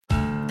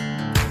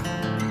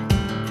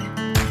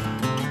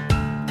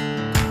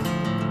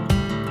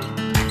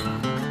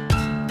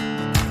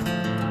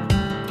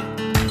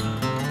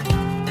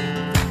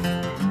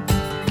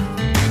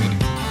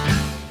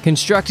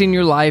Constructing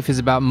your life is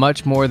about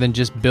much more than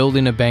just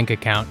building a bank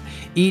account.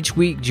 Each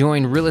week,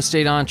 join real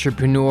estate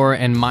entrepreneur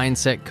and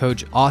mindset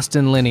coach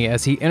Austin Linney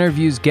as he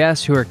interviews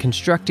guests who are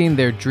constructing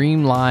their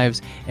dream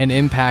lives and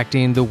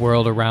impacting the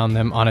world around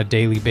them on a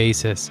daily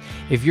basis.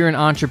 If you're an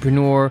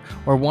entrepreneur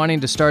or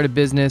wanting to start a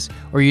business,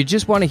 or you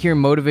just want to hear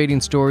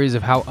motivating stories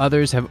of how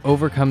others have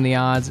overcome the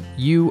odds,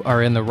 you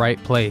are in the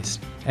right place.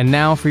 And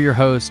now for your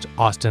host,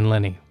 Austin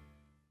Linney.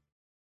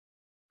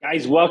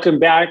 Guys, welcome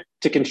back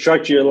to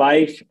Construct Your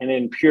Life. And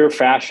in pure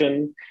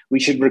fashion, we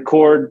should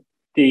record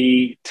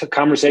the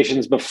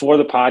conversations before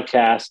the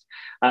podcast.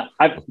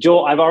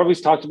 Joel, I've always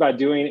talked about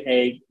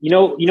doing you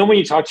know, when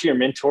you talk to your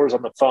mentors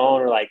on the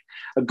phone or like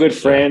a good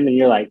friend, and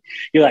you're like,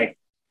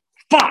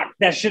 fuck,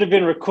 that should have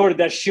been recorded.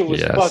 That shit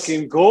was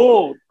fucking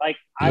gold. Like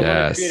I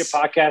want to create a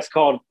podcast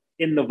called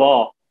In the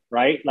Vault,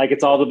 right? Like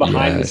it's all the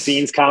behind the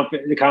scenes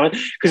comment.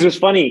 Because it was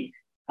funny.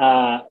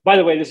 By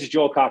the way, this is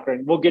Joel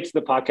Cochran. We'll get to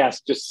the podcast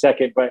in just a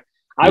second, but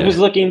I was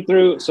looking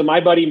through. So my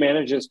buddy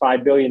manages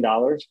 $5 billion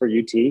for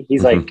UT.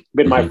 He's like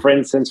been my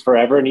friend since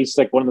forever. And he's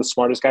like one of the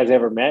smartest guys I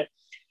ever met.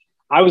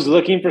 I was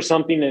looking for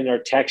something in our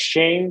text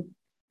chain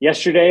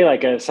yesterday,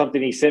 like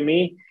something he sent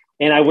me.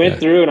 And I went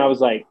through and I was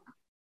like,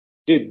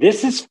 dude,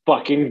 this is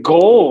fucking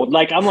gold.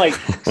 Like, I'm like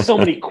so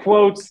many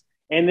quotes.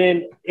 And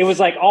then it was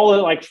like all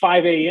at like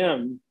 5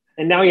 a.m.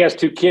 And now he has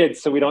 2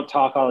 kids, so we don't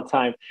talk all the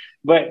time.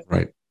 But,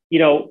 you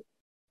know,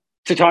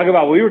 to talk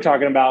about what we were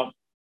talking about,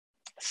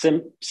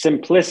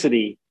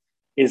 simplicity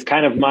is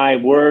kind of my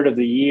word of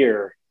the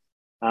year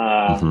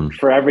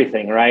for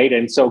everything, right?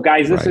 And so,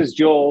 guys, this is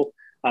Joel.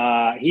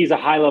 He's a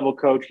high-level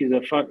coach. He's a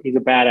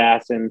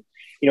badass. And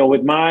you know,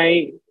 with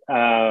my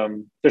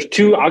there's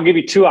 2. I'll give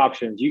you 2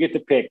 options. You get to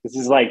pick. This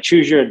is like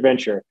choose your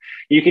adventure.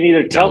 You can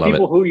either tell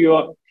people who you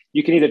are.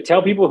 You can either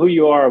tell people who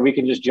you are, or we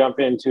can just jump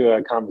into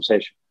a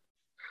conversation.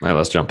 All right,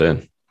 let's jump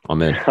in.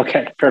 I'm in.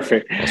 Okay,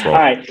 perfect. All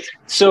right,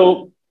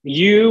 so.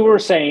 You were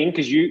saying,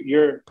 because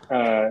you're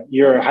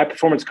a high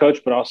performance coach,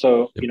 but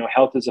also you know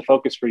health is a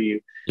focus for you.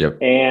 Yep.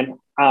 And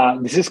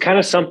this is kind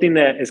of something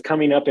that is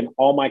coming up in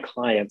all my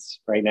clients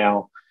right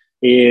now.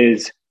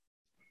 Is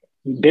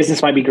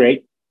business might be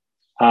great,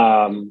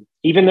 even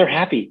they're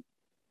happy,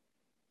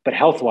 but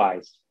health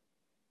wise,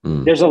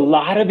 there's a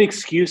lot of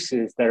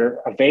excuses that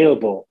are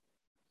available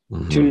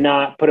to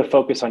not put a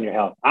focus on your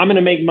health. I'm going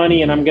to make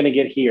money and I'm going to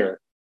get here,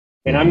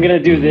 and I'm going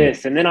to do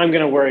this, and then I'm going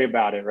to worry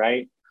about it,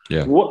 right?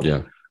 Yeah.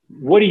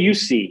 What do you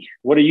see?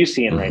 What are you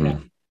seeing right now?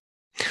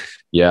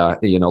 Yeah,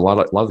 you know, a lot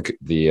of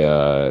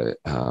the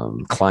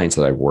clients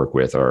that I work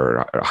with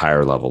are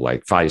higher level,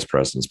 like vice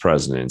presidents,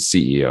 presidents,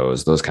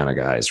 CEOs, those kind of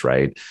guys,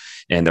 right?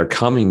 And they're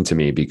coming to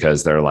me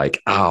because they're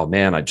like, "Oh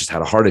man, I just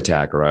had a heart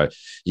attack," or I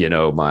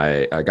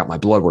got my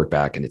blood work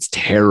back and it's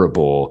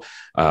terrible,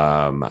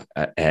 and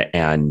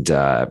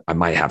I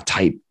might have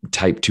type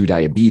 2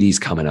 diabetes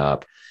coming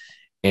up.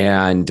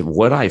 And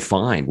what I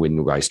find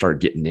when I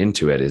start getting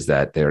into it is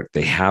that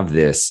they have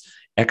this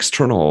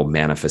external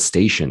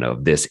manifestation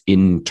of this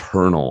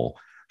internal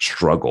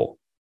struggle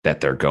that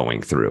they're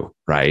going through,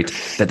 right?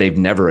 That they've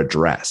never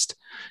addressed.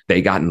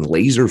 They gotten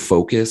laser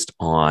focused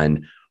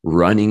on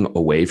running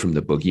away from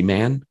the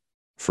boogeyman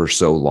for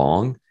so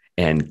long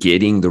and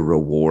getting the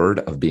reward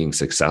of being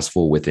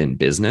successful within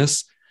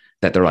business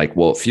that they're like,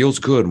 well, it feels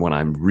good when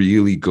I'm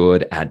really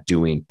good at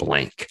doing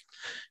blank.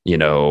 You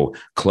know,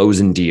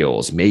 closing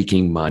deals,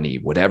 making money,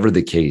 whatever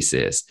the case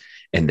is.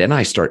 And then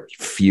I start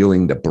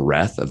feeling the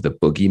breath of the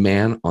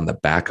boogeyman on the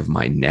back of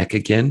my neck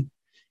again,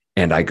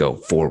 and I go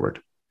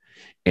forward.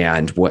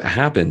 And what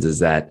happens is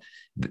that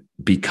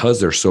because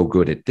they're so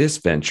good at this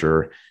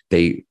venture,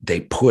 they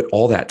put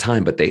all that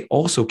time, but they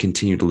also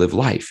continue to live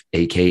life,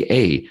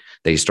 AKA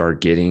they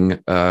start getting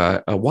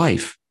a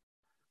wife,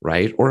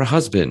 right? Or a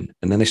husband,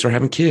 and then they start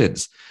having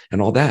kids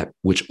and all that,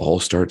 which all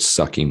starts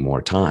sucking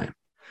more time.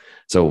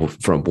 So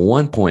from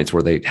one point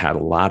where they had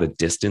a lot of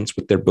distance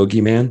with their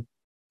boogeyman,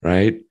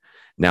 right?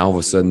 Now all of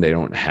a sudden they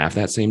don't have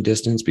that same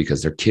distance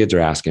because their kids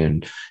are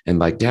asking and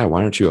like, Dad,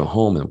 why aren't you at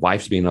home? And the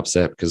wife's being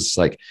upset because it's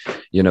like,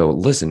 you know,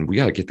 listen, we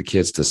got to get the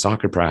kids to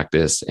soccer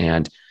practice.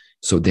 And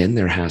so then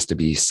there has to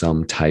be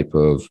some type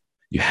of,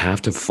 you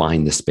have to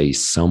find the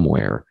space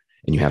somewhere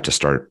and you have to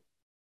start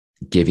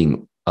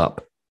giving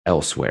up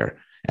elsewhere.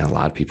 And a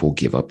lot of people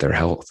give up their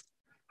health.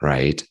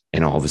 Right.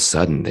 And all of a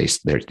sudden they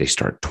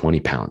start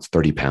 20 pounds,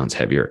 30 pounds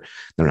heavier.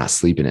 They're not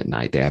sleeping at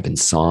night. They have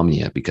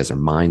insomnia because their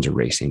minds are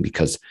racing,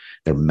 because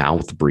they're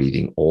mouth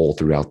breathing all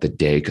throughout the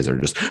day because they're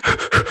just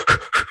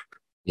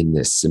in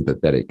this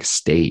sympathetic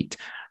state.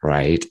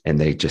 Right. And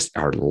they just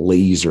are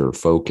laser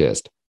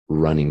focused,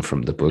 running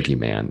from the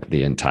boogeyman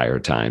the entire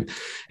time.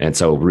 And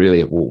so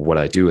really what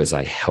I do is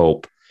I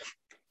help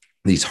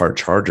these hard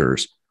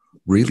chargers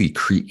really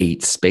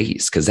create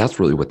space, because that's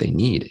really what they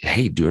need.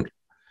 Hey, dude,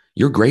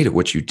 you're great at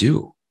what you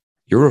do.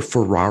 You're a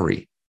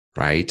Ferrari,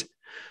 right?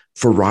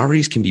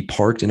 Ferraris can be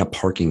parked in a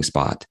parking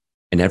spot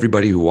and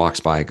everybody who walks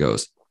by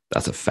goes,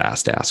 that's a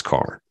fast ass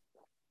car.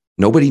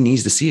 Nobody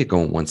needs to see it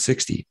going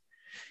 160.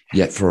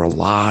 Yet for a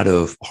lot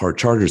of hard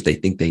chargers, they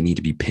think they need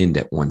to be pinned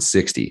at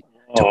 160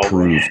 to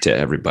prove to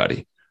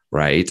everybody,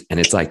 right? And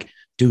it's like,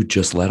 dude,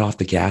 just let off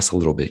the gas a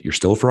little bit. You're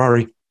still a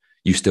Ferrari.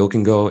 You still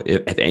can go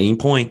at any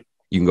point.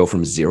 You can go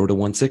from 0 to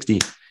 160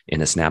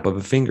 in a snap of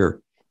a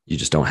finger. You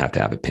just don't have to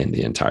have it pinned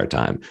the entire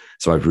time.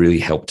 So I've really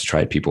helped to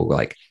try people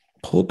like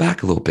pull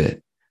back a little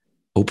bit,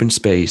 open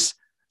space.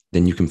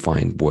 Then you can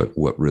find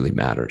what really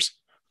matters.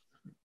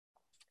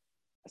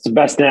 It's the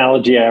best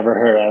analogy I ever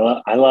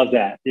heard. I love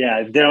that.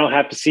 Yeah, they don't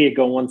have to see it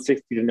go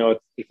 160 to know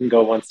it can go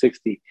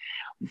 160.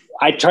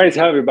 I try to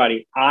tell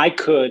everybody I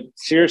could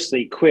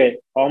seriously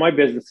quit all my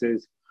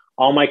businesses,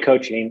 all my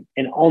coaching,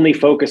 and only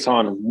focus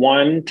on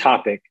one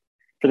topic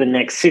for the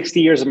next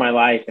 60 years of my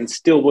life and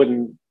still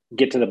wouldn't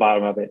get to the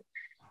bottom of it.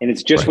 And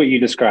it's just what you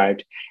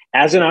described.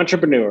 As an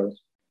entrepreneur,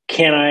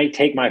 can I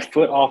take my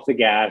foot off the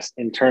gas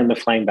and turn the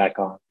flame back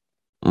on?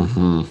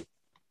 Mm-hmm.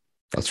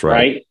 That's right.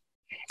 Right.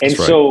 And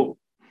so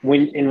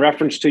when in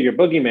reference to your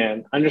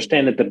boogeyman,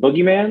 understand that the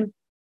boogeyman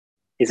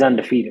is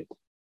undefeated.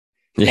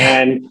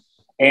 Yeah.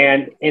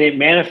 And it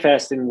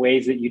manifests in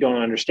ways that you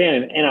don't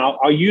understand. And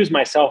I'll use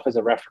myself as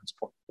a reference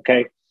point.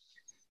 Okay.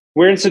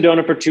 We're in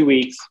Sedona for 2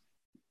 weeks.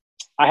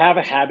 I have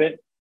a habit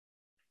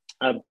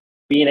of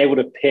being able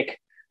to pick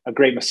a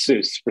great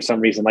masseuse for some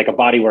reason, like a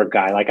bodywork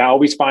guy. Like I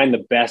always find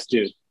the best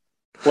dude.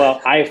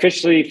 Well, I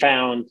officially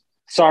found,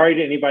 sorry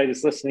to anybody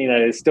that's listening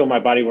that is still my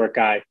bodywork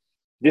guy.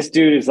 This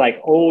dude is like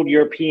old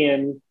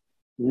European,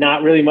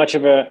 not really much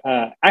of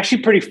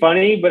actually pretty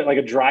funny, but like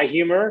a dry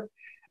humor,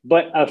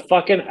 but a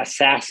fucking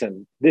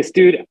assassin. This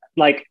dude,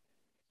 like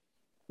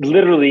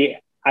literally,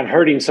 I'm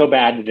hurting so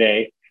bad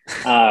today.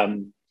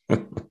 And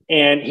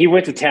he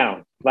went to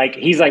town. Like,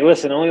 he's like,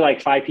 listen, only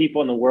like 5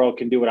 people in the world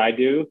can do what I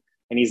do.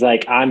 And he's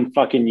like, I'm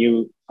fucking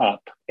you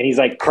up. And he's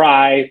like,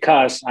 cry,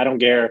 cuss, I don't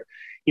care.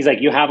 He's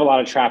like, you have a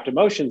lot of trapped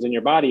emotions in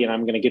your body and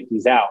I'm going to get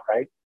these out.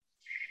 Right.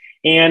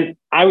 And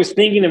I was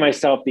thinking to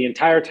myself the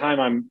entire time,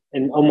 I'm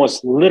in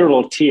almost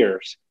literal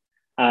tears.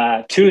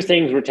 2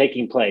 things were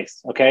taking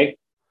place. Okay.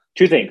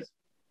 2 things.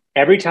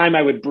 Every time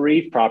I would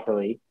breathe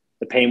properly,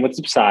 the pain would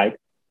subside.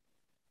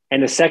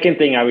 And the second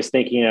thing I was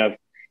thinking of,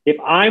 if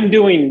I'm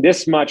doing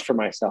this much for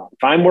myself,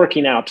 if I'm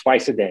working out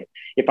twice a day,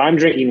 if I'm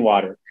drinking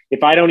water,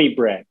 if I don't eat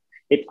bread,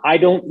 if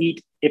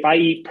I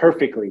eat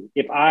perfectly,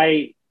 if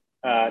I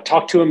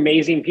talk to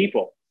amazing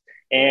people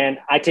and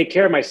I take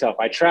care of myself,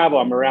 I travel,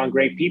 I'm around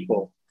great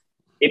people.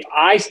 If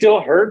I still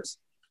hurt,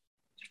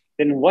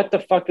 then what the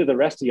fuck do the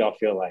rest of y'all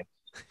feel like?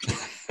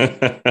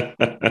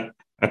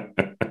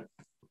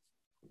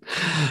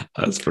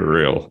 That's for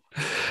real.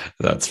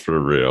 That's for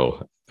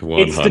real.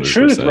 100%. It's the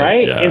truth,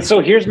 right? Yeah. And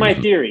so here's my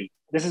theory.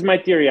 This is my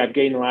theory I've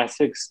gained the last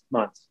 6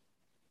 months.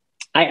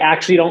 I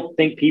actually don't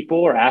think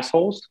people are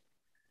assholes,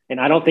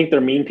 and I don't think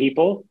they're mean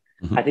people.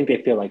 Mm-hmm. I think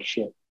they feel like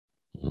shit.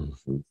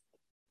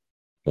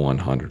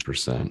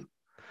 100%.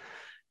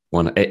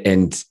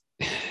 And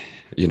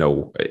you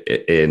know,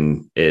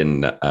 in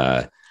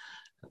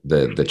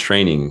the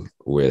training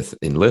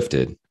in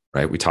Lifted,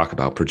 right? We talk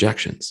about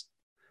projections,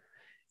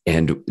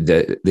 and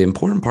the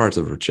important parts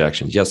of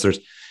projections. Yes,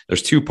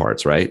 there's 2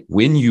 parts, right?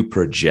 When you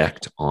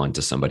project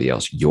onto somebody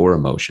else, your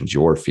emotions,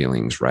 your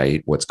feelings,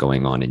 right? What's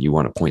going on, and you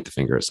want to point the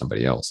finger at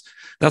somebody else.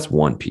 That's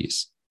one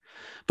piece.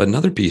 But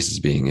another piece is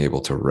being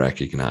able to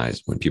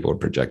recognize when people are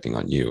projecting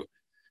on you,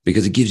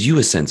 because it gives you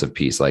a sense of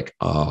peace. Like,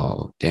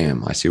 oh,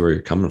 damn, I see where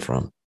you're coming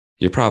from.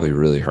 You're probably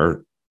really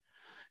hurt.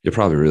 You're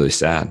probably really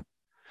sad,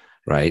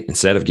 right?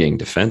 Instead of getting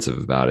defensive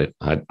about it,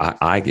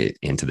 I get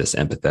into this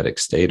empathetic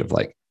state of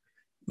like,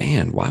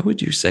 man, why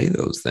would you say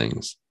those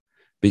things?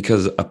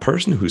 Because a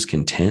person who's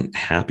content,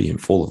 happy,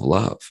 and full of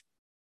love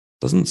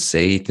doesn't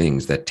say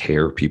things that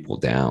tear people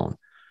down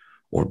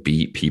or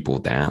beat people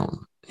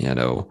down. You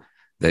know,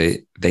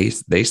 they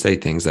say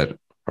things that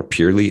are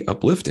purely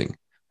uplifting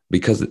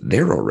because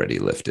they're already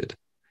lifted,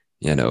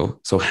 you know?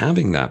 So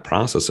having that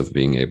process of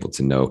being able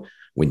to know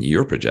when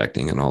you're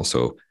projecting and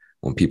also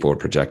when people are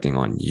projecting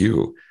on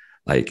you,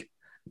 like,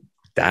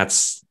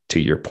 that's,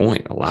 to your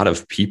point, a lot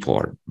of people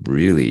are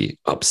really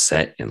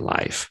upset in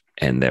life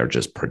and they're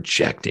just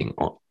projecting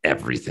on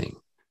everything.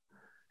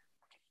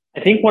 I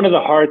think one of the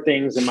hard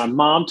things, and my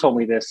mom told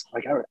me this,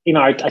 like, you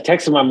know, I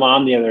texted my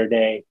mom the other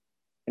day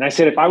and I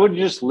said, if I would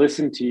just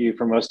listen to you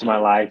for most of my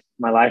life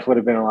would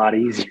have been a lot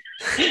easier.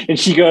 And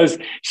she goes,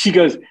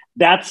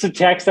 that's the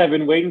text I've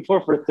been waiting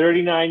for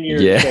 39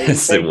 years.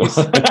 Yes, it was.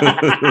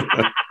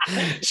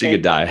 She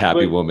could die a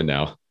happy woman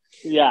now.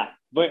 Yeah.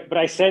 But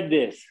I said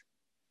this,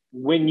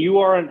 when you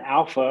are an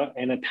alpha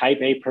and a type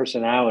A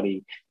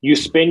personality, you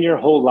spend your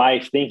whole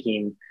life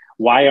thinking,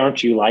 why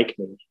aren't you like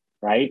me?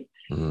 Right.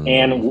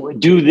 And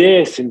do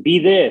this and be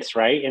this.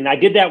 Right. And I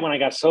did that when I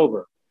got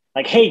sober.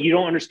 Like, hey, you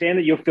don't understand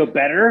that you'll feel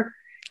better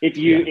if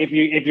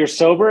you're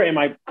sober. And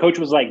my coach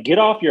was like, get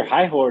off your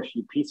high horse,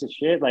 you piece of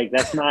shit. Like,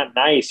 that's not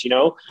nice, you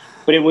know.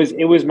 But it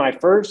was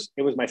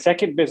my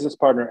second business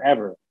partner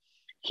ever.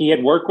 He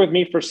had worked with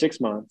me for 6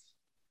 months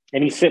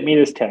and he sent me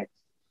this text.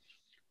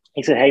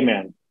 He said, hey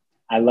man,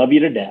 I love you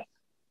to death.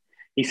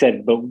 He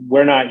said, but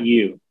we're not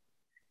you.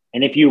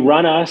 And if you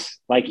run us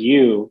like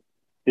you,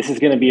 this is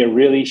going to be a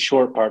really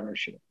short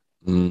partnership.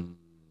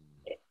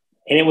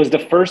 And it was the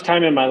first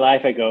time in my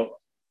life I go,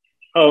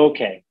 oh,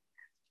 okay,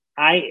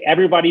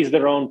 everybody's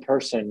their own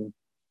person.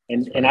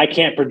 And I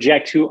can't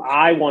project who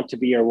I want to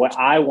be or what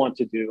I want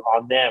to do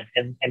on them,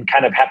 and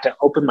kind of have to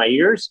open my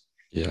ears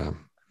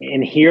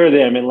and hear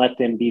them and let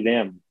them be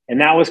them.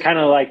 And that was kind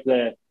of like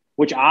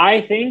which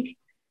I think,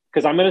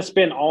 because I'm going to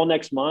spend all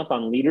next month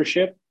on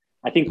leadership.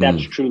 I think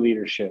that's true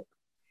leadership.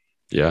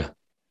 Yeah.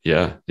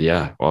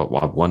 Well,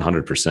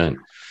 100%.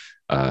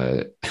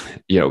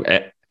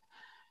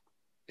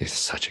 It's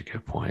such a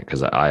good point,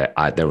 because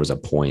there was a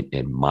point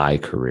in my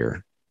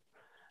career.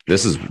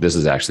 This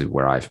is actually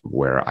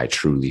where I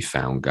truly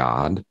found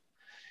God.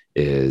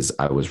 Is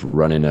I was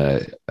running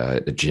a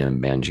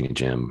gym, managing a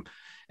gym,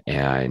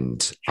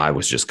 and I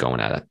was just going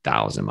at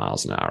 1,000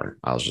 miles an hour.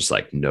 I was just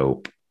like,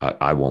 nope,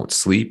 I won't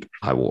sleep.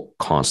 I will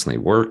constantly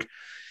work,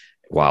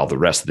 while the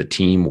rest of the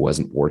team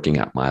wasn't working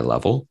at my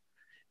level.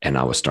 And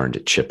I was starting to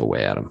chip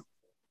away at them,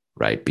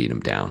 right? Beat them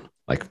down.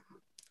 Like,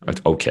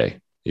 okay,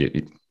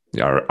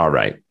 all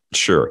right,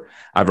 sure.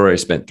 I've already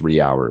spent 3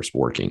 hours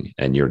working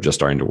and you're just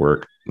starting to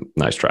work.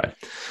 Nice try.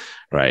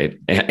 Right.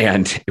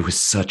 And it was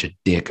such a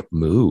dick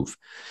move.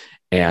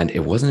 And it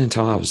wasn't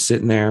until I was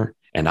sitting there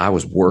and I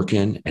was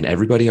working and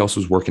everybody else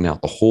was working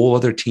out. The whole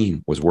other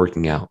team was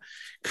working out,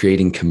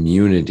 creating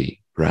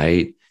community,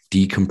 right?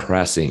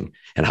 Decompressing.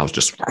 And I was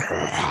just,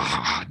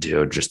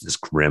 dude, just this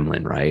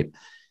gremlin, right?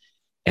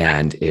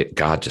 And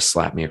God just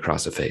slapped me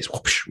across the face,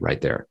 whoosh, right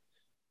there.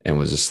 And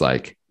was just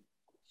like,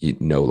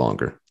 no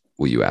longer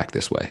will you act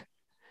this way.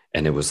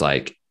 And it was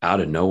like out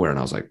of nowhere. And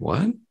I was like,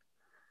 what?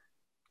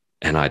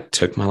 And I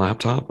took my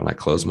laptop and I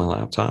closed my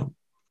laptop.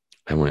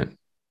 I went,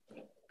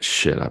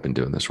 shit, I've been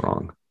doing this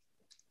wrong.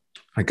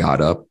 I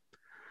got up,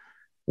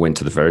 went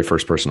to the very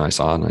first person I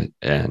saw,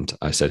 and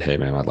I said, hey,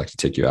 man, I'd like to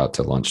take you out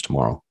to lunch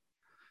tomorrow.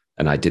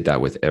 And I did that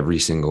with every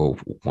single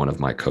one of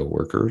my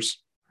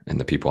coworkers and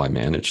the people I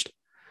managed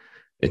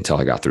until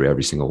I got through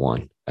every single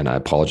one. And I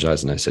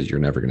apologized. And I said, you're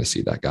never going to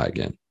see that guy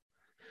again.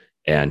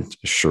 And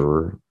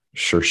sure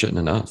shouldn't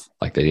enough.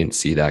 Like, they didn't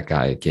see that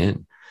guy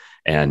again.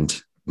 And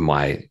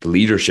my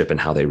leadership and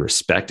how they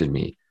respected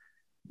me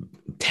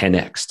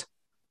 10x'd,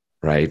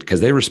 right? Because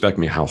they respect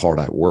me how hard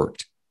I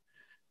worked,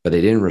 but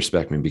they didn't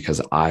respect me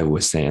because I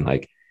was saying,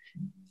 like,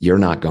 you're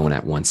not going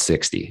at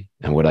 160.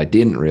 And what I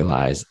didn't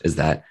realize is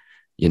that,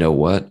 you know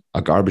what?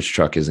 A garbage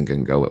truck isn't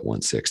going to go at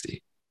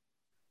 160.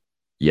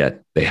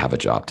 Yet they have a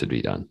job to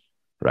be done,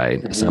 right?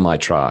 Mm-hmm. A semi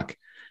truck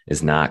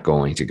is not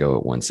going to go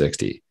at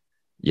 160,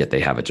 yet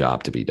they have a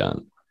job to be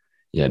done,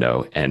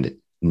 and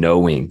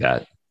knowing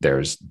that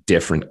there's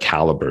different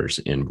calibers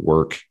in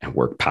work and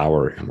work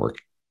power and work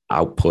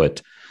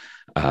output,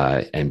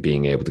 and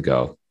being able to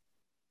go,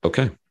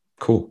 okay,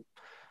 cool.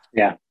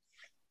 Yeah.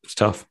 It's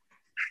tough.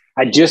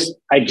 I just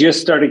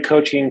started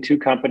coaching 2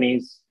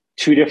 companies,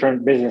 2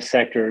 different business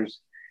sectors.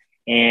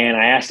 And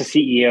I asked the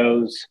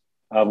CEOs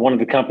of one of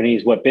the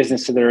companies what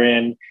business they're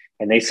in.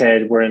 And they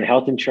said, we're in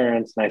health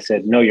insurance. And I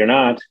said, no, you're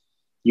not.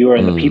 You are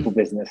in the people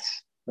business,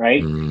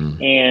 right?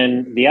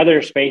 And the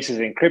other space is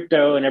in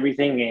crypto and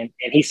everything.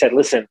 And he said,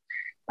 listen,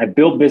 I've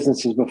built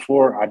businesses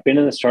before. I've been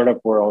in the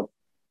startup world.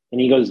 And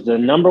he goes, the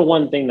number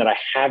one thing that I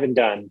haven't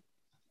done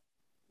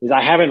is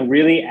I haven't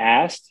really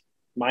asked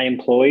my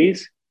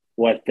employees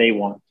what they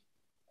want.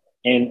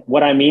 And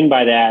what I mean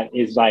by that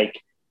is, like,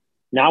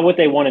 not what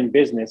they want in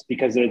business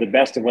because they're the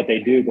best at what they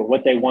do, but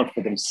what they want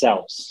for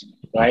themselves,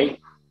 right?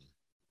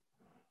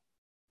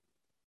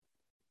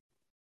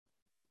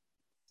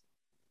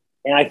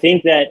 And I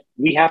think that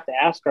we have to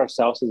ask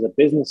ourselves as a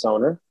business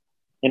owner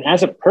and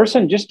as a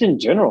person, just in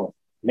general,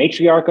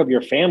 matriarch of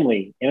your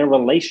family, in a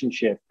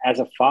relationship, as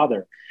a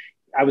father.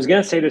 I was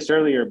going to say this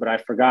earlier, but I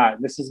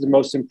forgot. This is the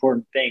most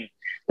important thing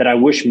that I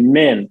wish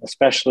men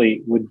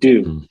especially would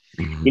do.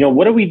 Mm-hmm.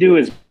 What do we do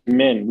as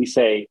men? We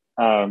say,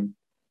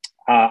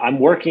 I'm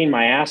working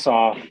my ass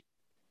off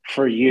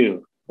for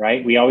you,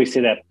 right? We always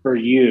say that, for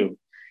you.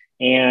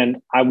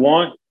 And I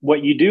want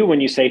what you do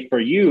when you say for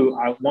you,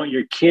 I want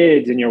your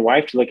kids and your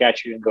wife to look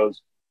at you and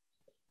goes,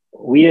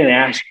 we didn't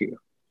ask you.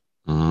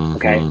 Mm-hmm.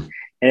 Okay.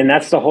 And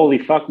that's the holy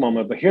fuck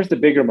moment. But here's the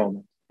bigger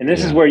moment. And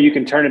this is where you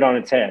can turn it on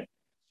its head.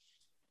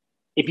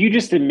 If you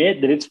just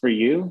admit that it's for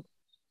you,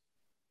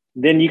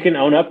 then you can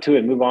own up to it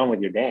and move on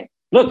with your day.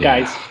 Look,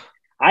 guys,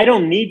 I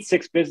don't need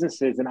 6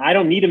 businesses and I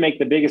don't need to make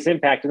the biggest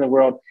impact in the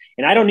world.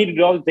 And I don't need to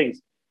do all the things,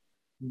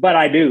 but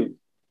I do.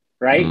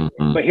 Right.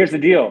 Mm-hmm. But here's the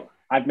deal.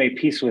 I've made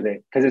peace with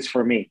it because it's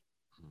for me.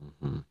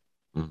 Mm-hmm.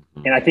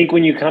 Mm-hmm. And I think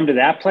when you come to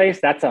that place,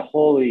 that's a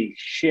holy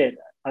shit,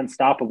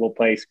 unstoppable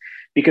place,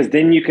 because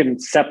then you can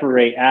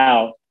separate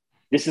out,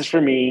 this is for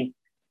me,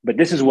 but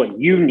this is what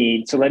you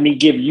need. So let me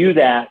give you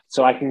that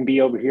so I can be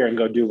over here and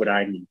go do what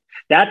I need.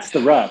 That's the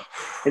rub,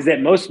 is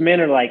that most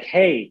men are like,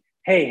 hey,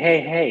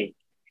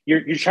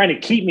 you're trying to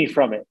keep me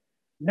from it.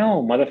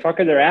 No,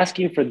 motherfucker, they're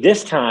asking for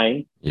this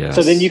time. Yes.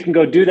 So then you can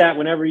go do that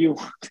whenever you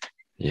want.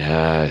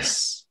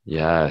 Yes.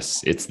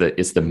 It's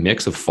the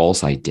mix of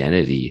false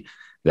identity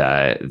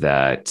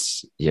that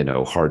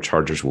hard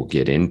chargers will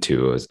get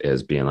into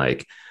as being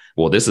like,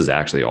 well, this is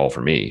actually all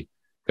for me.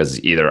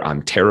 because either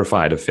I'm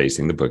terrified of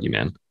facing the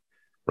boogeyman,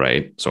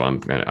 right? So I'm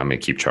gonna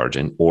keep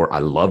charging, or I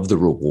love the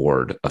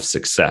reward of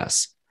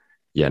success,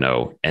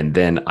 and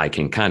then I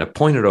can kind of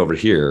point it over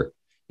here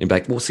and be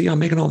like, well, see, I'm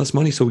making all this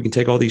money so we can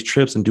take all these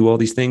trips and do all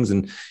these things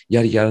and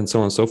yada, yada, and so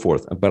on and so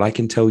forth. But I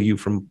can tell you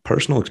from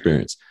personal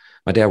experience,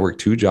 my dad worked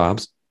 2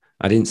 jobs.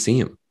 I didn't see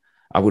him.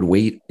 I would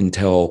wait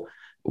until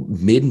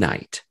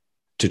midnight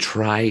to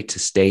try to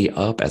stay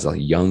up as a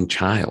young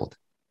child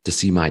to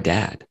see my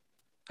dad.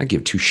 I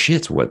give 2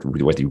 shits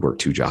whether you work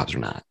 2 jobs or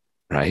not,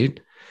 right?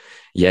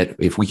 Yet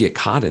if we get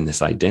caught in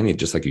this identity,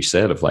 just like you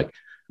said, of like,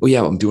 oh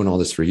yeah, I'm doing all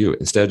this for you,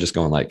 instead of just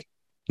going like,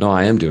 no,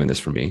 I am doing this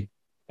for me,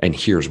 and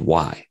here's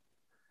why.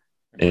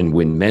 And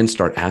when men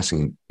start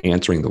answering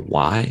the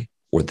why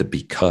or the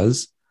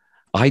because,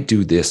 I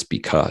do this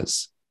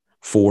because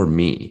for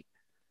me.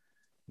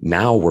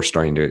 Now we're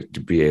starting to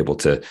be able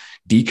to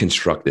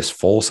deconstruct this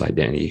false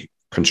identity,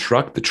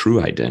 construct the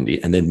true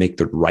identity, and then make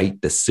the right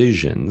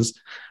decisions,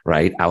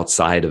 right,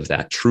 outside of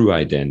that true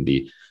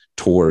identity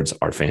towards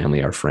our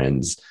family, our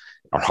friends,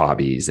 our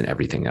hobbies, and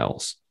everything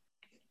else.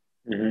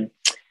 Mm-hmm.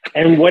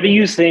 And what do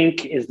you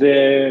think is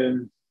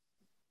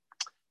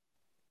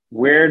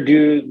where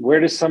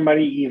does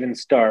somebody even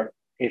start?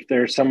 If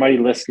there's somebody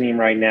listening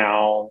right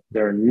now,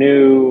 they're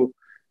new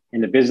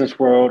in the business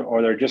world,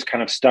 or they're just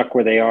kind of stuck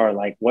where they are,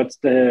 like, what's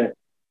the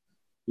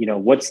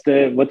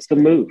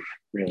move,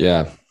 really?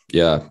 Yeah.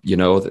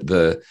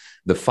 The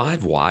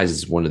 5 whys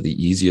is one of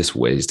the easiest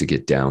ways to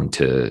get down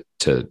to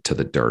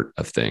the dirt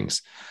of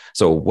things.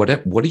 So what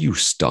are you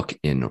stuck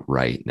in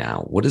right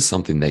now? What is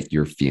something that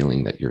you're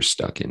feeling that you're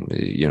stuck in?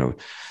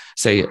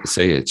 Say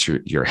it's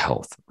your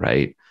health,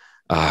 right?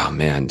 Oh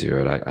man,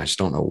 dude, I just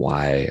don't know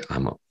why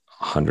I'm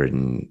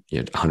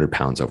 100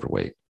 pounds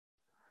overweight.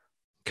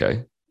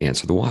 Okay.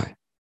 Answer the why.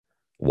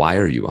 Why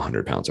are you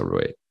 100 pounds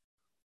overweight?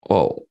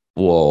 Oh,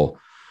 well,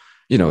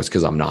 it's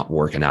because I'm not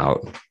working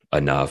out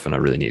enough and I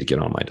really need to get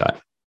on my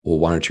diet. Well,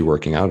 why aren't you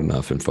working out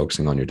enough and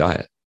focusing on your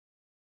diet?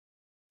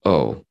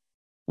 Oh,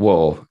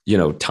 well,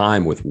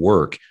 time with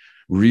work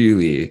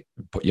really,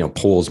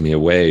 pulls me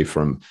away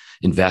from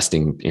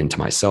investing into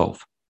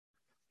myself.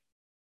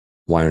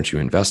 Why aren't you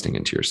investing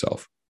into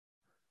yourself?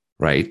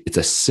 Right? It's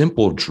a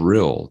simple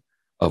drill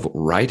of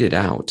write it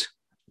out.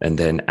 And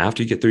then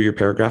after you get through your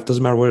paragraph,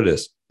 doesn't matter what it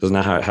is, doesn't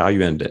matter how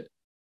you end it,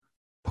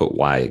 put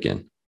why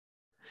again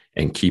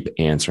and keep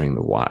answering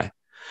the why.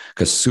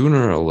 Because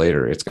sooner or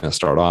later, it's going to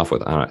start off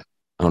with, I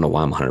don't know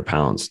why I'm 100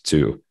 pounds,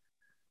 to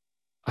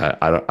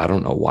I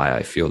don't know why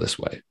I feel this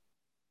way.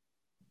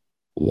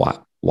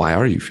 Why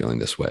are you feeling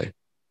this way?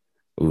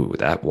 Ooh,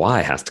 that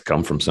why has to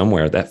come from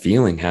somewhere. That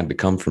feeling had to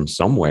come from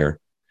somewhere,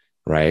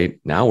 right?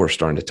 Now we're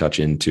starting to touch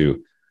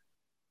into,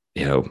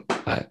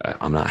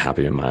 I'm not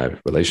happy in my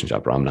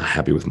relationship, or I'm not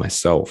happy with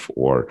myself,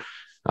 or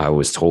I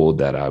was told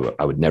that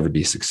I would never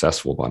be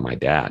successful by my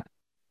dad.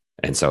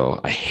 And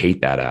so I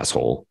hate that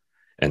asshole.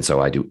 And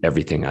so I do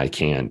everything I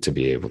can to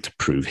be able to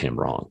prove him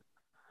wrong.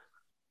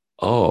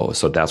 Oh,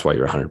 so that's why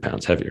you're 100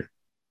 pounds heavier,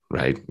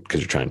 right? Because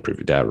you're trying to prove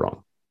your dad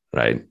wrong,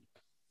 right?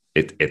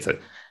 It's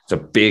a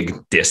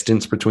big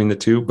distance between the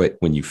two, but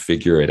when you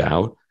figure it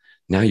out,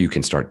 now you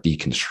can start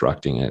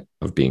deconstructing it,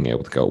 of being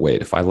able to go,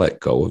 wait, if I let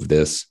go of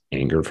this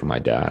anger from my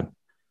dad,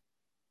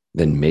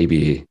 then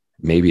maybe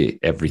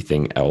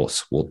everything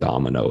else will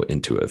domino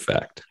into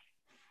effect.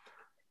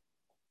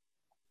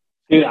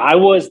 Dude, I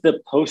was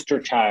the poster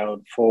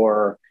child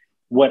for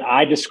what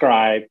I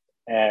describe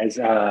as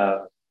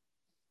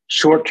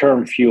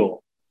short-term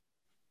fuel.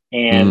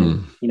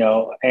 And,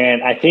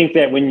 and I think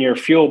that when your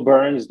fuel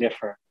burns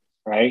different,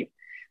 right?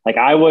 Like,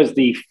 I was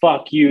the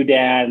fuck you,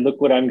 dad,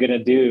 look what I'm going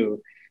to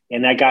do.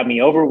 And that got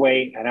me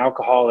overweight, an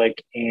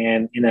alcoholic,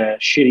 and in a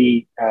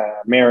shitty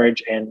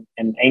marriage, and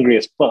angry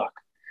as fuck.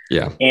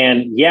 Yeah.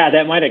 And yeah,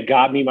 that might have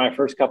got me my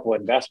first couple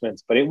of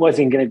investments, but it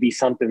wasn't going to be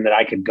something that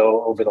I could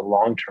go over the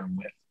long term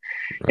with.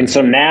 Right. And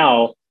so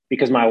now,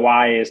 because my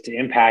why is to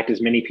impact as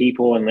many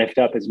people and lift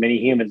up as many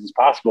humans as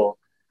possible,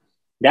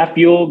 that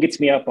fuel gets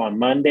me up on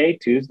Monday,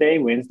 Tuesday,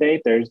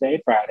 Wednesday, Thursday,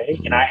 Friday.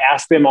 Mm-hmm. And I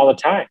ask them all the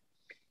time.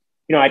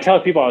 I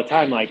tell people all the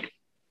time, like,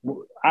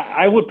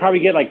 I would probably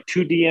get like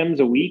 2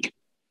 DMs a week.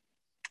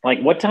 Like,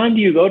 what time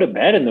do you go to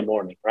bed in the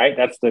morning? Right?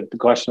 That's the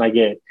question I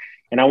get.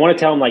 And I want to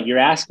tell them, like, you're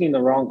asking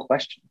the wrong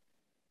question.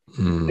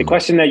 Mm. The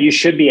question that you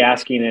should be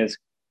asking is,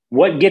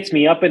 what gets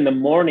me up in the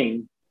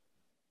morning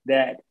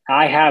that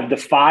I have the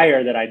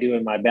fire that I do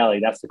in my belly?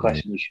 That's the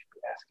question you should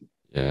be asking.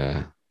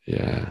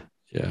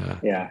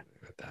 Yeah.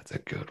 That's a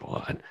good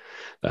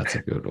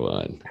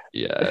one.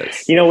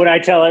 Yes. You know what I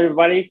tell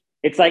everybody?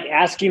 It's like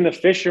asking the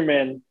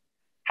fisherman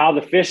how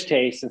the fish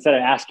tastes instead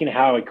of asking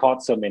how he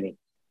caught so many.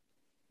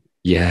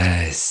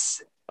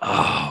 Yes.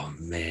 Oh,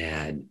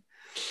 man.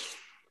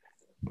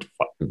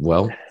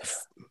 Well,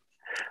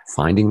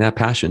 finding that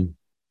passion,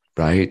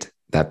 right?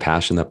 That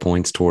passion that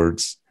points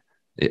towards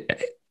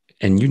it.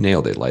 And you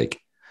nailed it. Like,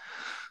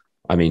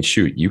 I mean,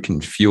 shoot, you can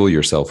fuel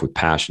yourself with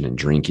passion and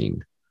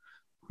drinking,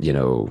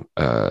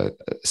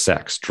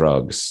 sex,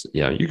 drugs.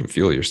 You can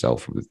fuel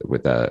yourself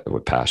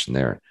with passion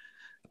there.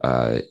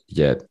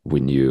 Yet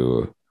when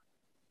you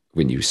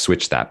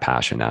switch that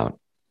passion out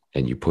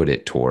and you put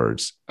it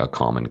towards a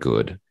common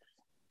good,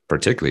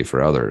 particularly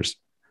for others,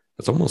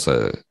 it's almost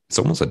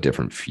a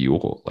different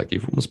fuel. Like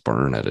you almost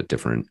burn at a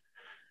different,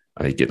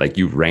 I get like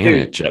you ran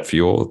at jet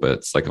fuel, but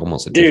it's like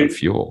almost a different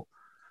fuel.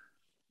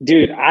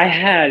 Dude, I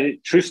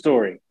had true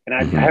story, and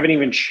I haven't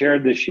even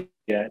shared this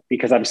yet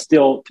because I'm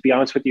still, to be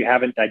honest with you,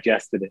 haven't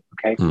digested it.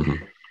 Okay.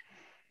 Mm-hmm.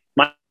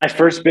 My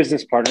first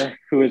business partner,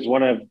 who is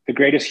one of the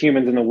greatest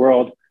humans in the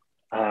world,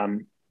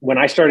 when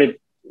I started,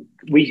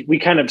 we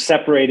kind of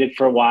separated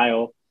for a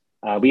while.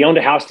 We owned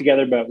a house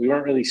together, but we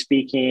weren't really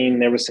speaking.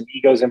 There was some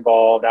egos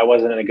involved. I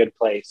wasn't in a good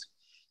place.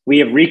 We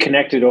have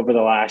reconnected over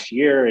the last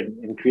year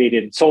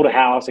and sold a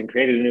house and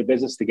created a new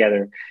business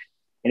together.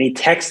 And he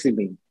texted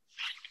me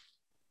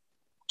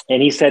and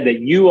he said that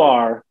you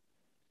are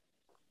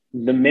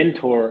the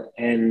mentor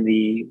and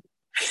the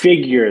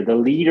figure, the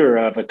leader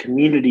of a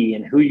community,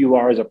 and who you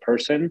are as a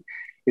person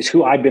is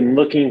who I've been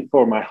looking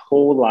for my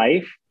whole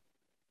life.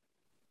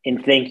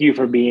 And thank you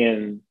for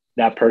being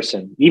that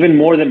person, even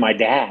more than my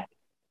dad.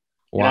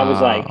 Wow. And I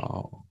was like,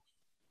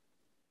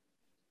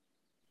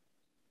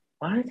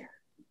 what?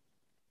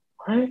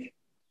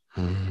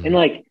 And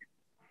like,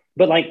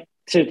 but like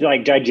to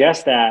like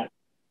digest that,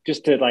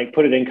 just to like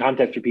put it in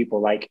context for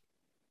people, like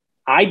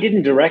I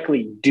didn't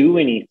directly do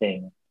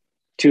anything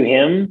to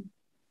him.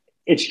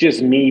 It's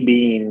just me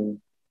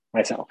being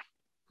myself.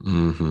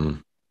 Mm-hmm.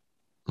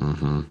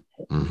 Mm-hmm.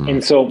 Mm-hmm.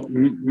 And so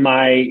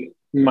my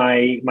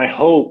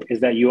hope is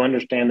that you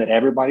understand that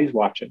everybody's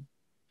watching.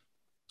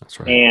 That's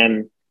right.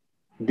 And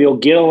they'll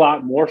get a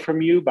lot more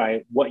from you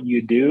by what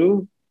you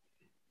do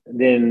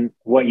than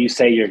what you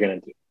say you're going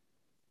to do.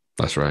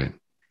 That's right.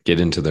 Get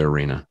into the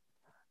arena,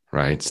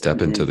 right?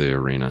 Step into the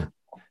arena,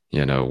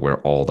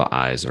 where all the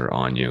eyes are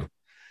on you.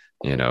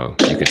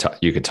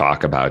 You could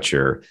talk about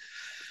your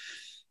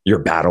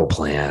battle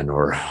plan,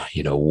 or,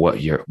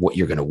 what you're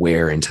going to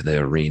wear into the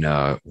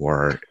arena,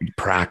 or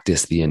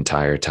practice the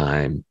entire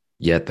time.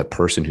 Yet the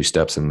person who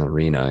steps in the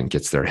arena and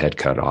gets their head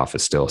cut off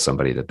is still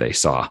somebody that they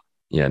saw.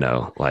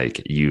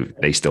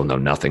 They still know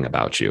nothing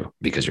about you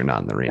because you're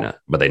not in the arena,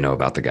 but they know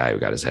about the guy who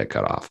got his head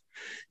cut off,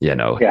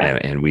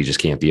 and we just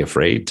can't be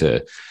afraid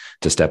to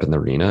step in the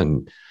arena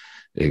and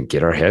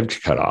get our head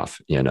cut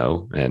off,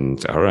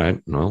 and all right,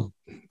 well,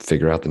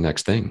 figure out the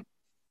next thing.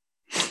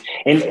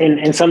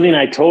 And something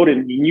I told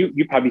him,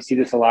 you probably see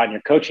this a lot in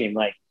your coaching.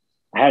 Like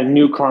I had a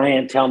new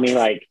client tell me,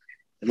 like,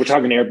 we're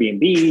talking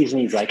Airbnbs,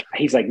 and he's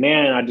like,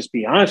 man, I'll just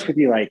be honest with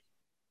you. Like,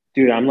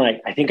 dude, I'm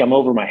like, I think I'm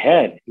over my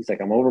head. He's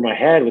like, I'm over my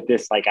head with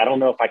this. Like, I don't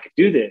know if I could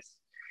do this.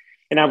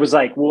 And I was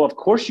like, well, of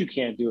course you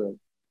can't do it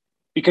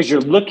because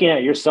you're looking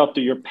at yourself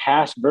through your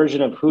past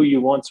version of who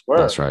you once were.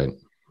 That's right.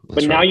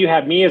 But now you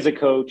have me as a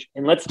coach,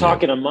 and let's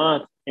talk in a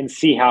month and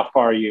see how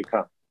far you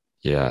come.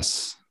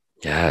 Yes.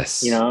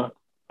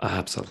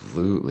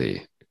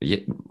 Absolutely. Yeah.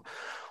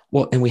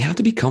 Well, and we have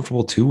to be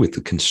comfortable too with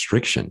the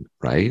constriction,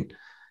 right?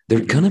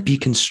 There's going to be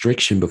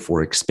constriction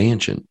before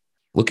expansion.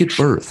 Look at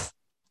birth,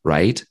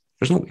 right?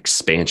 There's no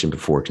expansion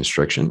before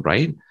constriction,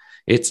 right?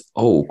 It's,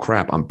 oh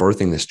crap, I'm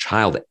birthing this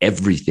child.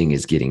 Everything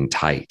is getting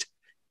tight.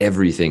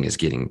 Everything is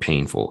getting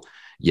painful.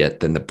 Yet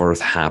then the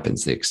birth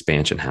happens, the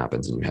expansion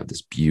happens, and you have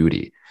this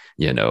beauty,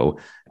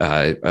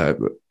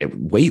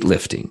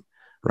 weightlifting,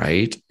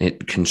 right?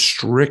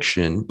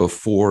 Constriction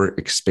before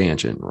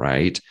expansion,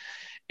 right?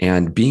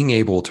 And being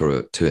able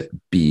to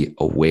be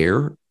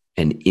aware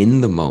and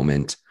in the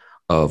moment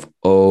of,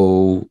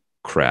 oh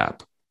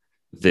crap,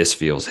 this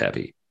feels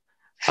heavy.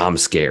 I'm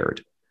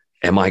scared.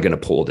 Am I going to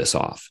pull this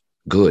off?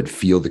 Good.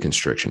 Feel the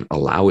constriction.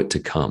 Allow it to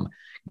come.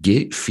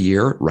 Get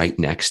fear right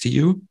next to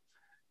you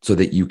so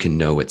that you can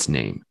know its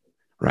name,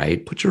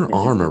 right? Put your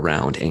arm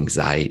around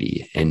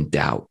anxiety and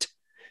doubt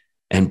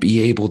and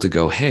be able to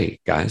go, hey,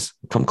 guys,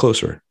 come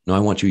closer. No, I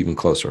want you even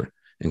closer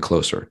and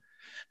closer.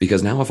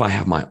 Because now if I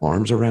have my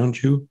arms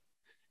around you,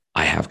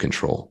 I have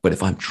control. But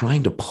if I'm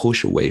trying to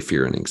push away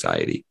fear and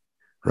anxiety,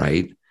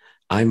 right?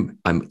 I'm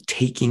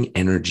taking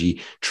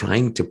energy,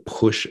 trying to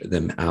push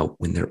them out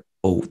when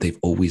they've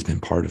always been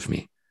part of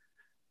me.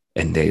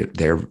 And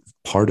they're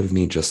part of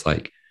me, just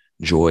like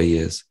joy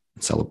is,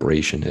 and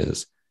celebration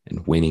is,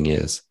 and winning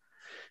is.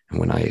 And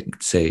when I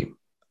say,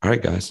 all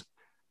right, guys,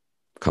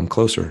 come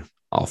closer,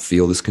 I'll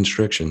feel this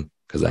constriction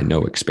because I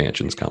know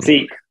expansion's coming.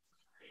 See,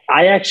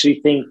 I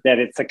actually think that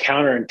it's a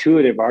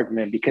counterintuitive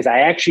argument because I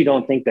actually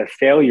don't think that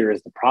failure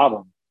is the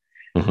problem.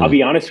 I'll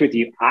be honest with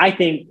you. I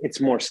think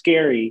it's more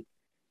scary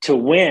to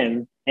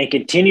win and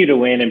continue to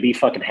win and be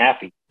fucking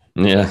happy.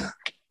 Yeah.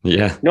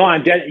 No,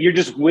 I'm dead. You're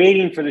just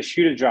waiting for the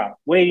shoe to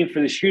drop,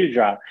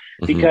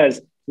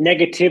 because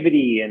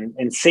negativity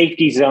and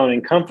safety zone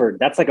and comfort,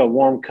 that's like a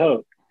warm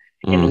coat.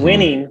 And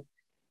winning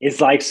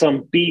is like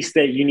some beast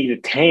that you need to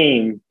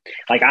tame.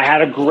 Like I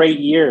had a great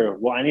year.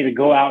 Well, I need to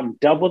go out and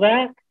double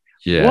that.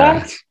 Yeah.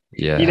 What?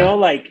 Yeah.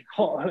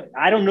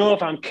 I don't know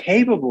if I'm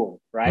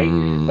capable, right?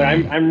 But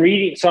I'm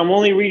reading. So I'm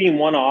only reading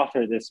one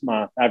author this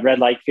month. I've read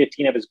like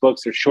 15 of his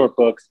books. They're short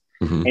books.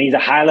 And he's a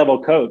high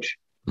level coach,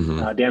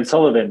 Dan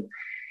Sullivan.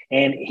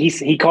 And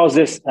he calls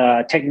this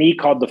technique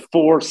called the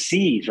 4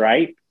 C's,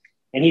 right?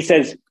 And he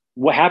says,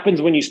 what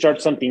happens when you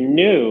start something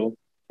new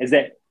is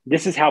that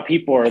this is how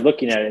people are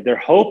looking at it. They're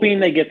hoping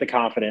they get the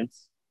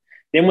confidence.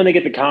 Then when they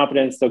get the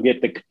confidence, they'll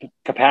get the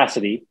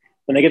capacity.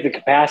 When they get the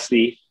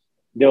capacity,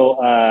 they'll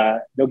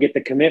get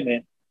the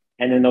commitment,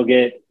 and then they'll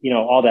get,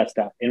 all that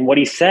stuff. And what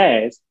he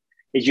says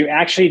is you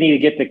actually need to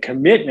get the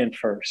commitment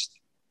first.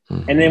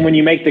 Mm-hmm. And then when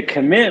you make the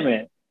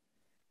commitment,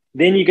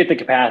 then you get the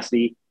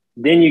capacity,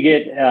 then you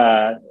get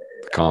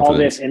all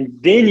this,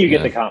 and then you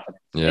get the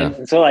confidence. Yeah.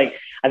 And so I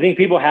think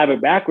people have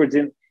it backwards.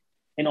 And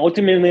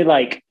ultimately,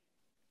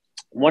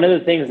 one of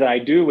the things that I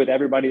do with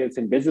everybody that's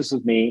in business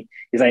with me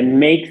is I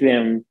make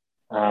them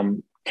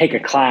take a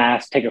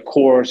class, take a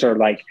course, or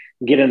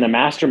get in the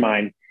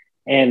mastermind.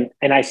 And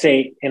I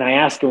say, and I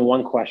ask them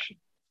one question: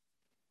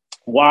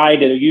 why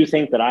do you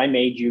think that I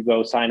made you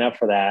go sign up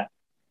for that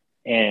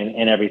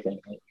and everything?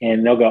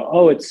 And they'll go,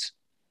 oh,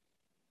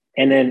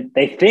 and then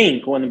they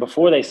think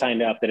before they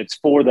signed up that it's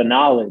for the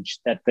knowledge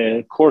that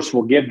the course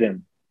will give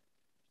them,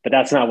 but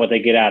that's not what they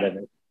get out of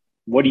it.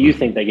 What do you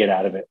think they get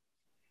out of it?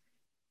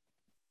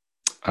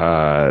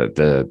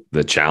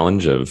 The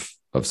challenge of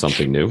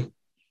something new.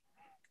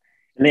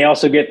 And they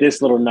also get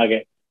this little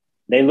nugget.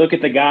 They look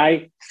at the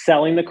guy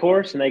selling the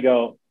course and they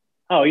go,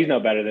 oh, he's no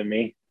better than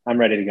me. I'm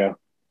ready to go.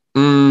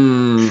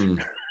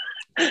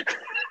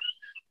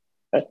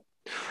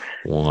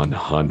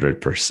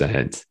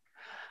 100%.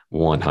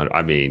 100.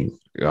 I mean,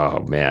 oh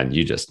man,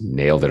 you just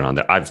nailed it on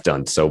there. I've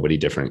done so many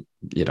different,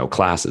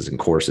 classes and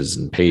courses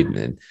and paid,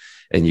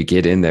 and you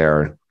get in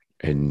there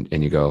and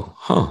you go,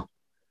 huh,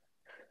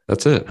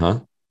 that's it, huh?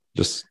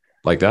 Just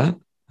like that.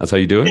 That's how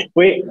you do it.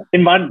 Wait,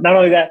 and not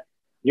only that,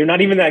 you're not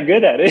even that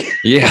good at it.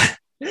 Yeah.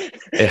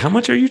 Hey, how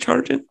much are you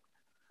charging?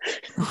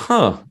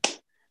 Huh.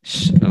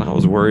 And I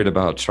was worried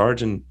about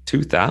charging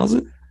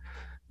 2,000.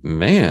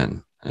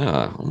 Man,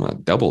 I'm going to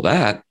double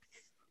that.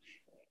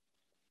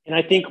 And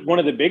I think one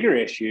of the bigger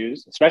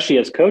issues, especially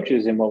as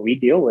coaches and what we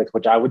deal with,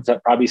 which I would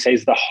probably say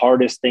is the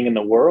hardest thing in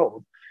the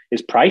world,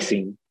 is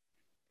pricing.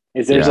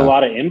 There's a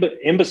lot of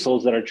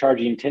imbeciles that are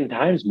charging 10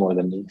 times more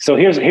than me. So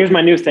here's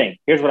my new thing.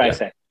 Here's what I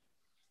say.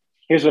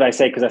 Here's what I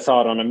say, because I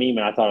saw it on a meme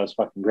and I thought it was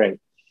fucking great.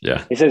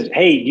 Yeah. He says,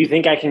 hey, do you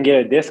think I can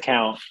get a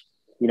discount?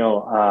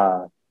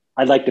 I'd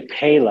like to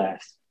pay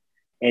less.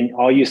 And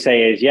all you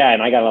say is, yeah,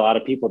 and I got a lot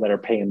of people that are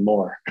paying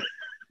more.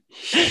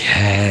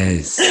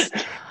 Yes.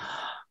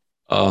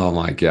 Oh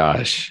my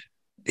gosh.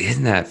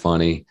 Isn't that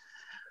funny?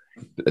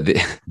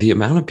 The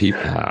amount of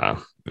people,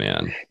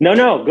 man.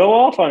 No, go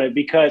off on it,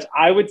 because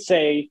I would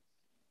say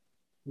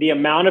the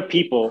amount of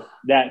people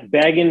that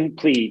beg and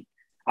plead,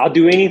 I'll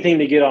do anything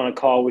to get on a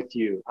call with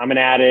you. I'm an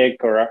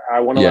addict, or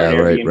I want to learn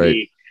Airbnb.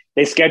 Right.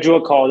 They schedule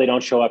a call. They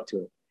don't show up to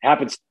it. It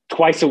happens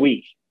twice a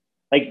week.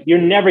 You're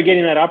never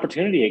getting that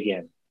opportunity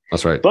again.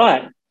 That's right.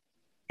 But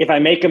if I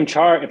make them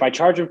if I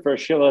charge them for a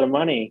shitload of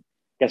money,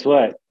 guess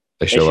what?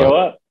 They show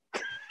up.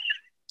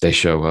 They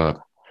show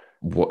up.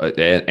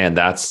 And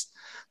that's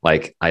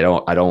I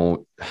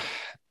don't,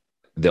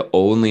 the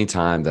only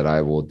time that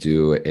I will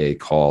do a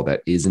call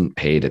that isn't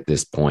paid at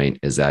this point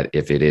is that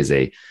if it is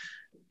a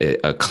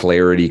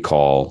clarity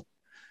call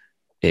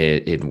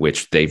in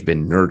which they've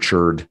been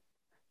nurtured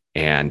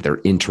and they're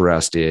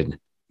interested,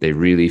 they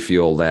really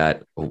feel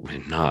that, oh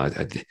no,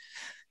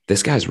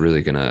 this guy's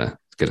really gonna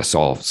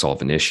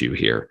solve an issue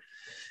here.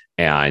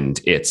 And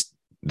it's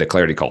the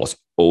clarity calls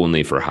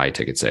only for high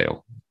ticket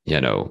sale.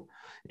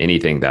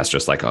 Anything that's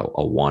just like a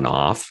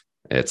one-off,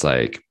 it's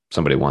like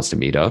somebody wants to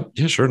meet up.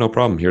 Yeah, sure. No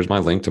problem. Here's my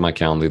link to my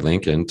Calendly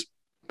link, and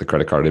the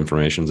credit card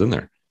information's in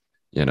there,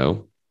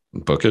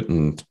 book it.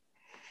 And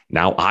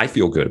now I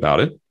feel good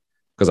about it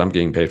because I'm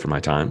getting paid for my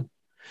time,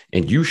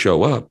 and you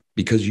show up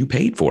because you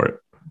paid for it.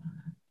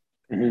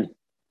 Mm-hmm.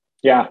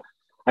 Yeah.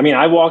 I mean,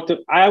 I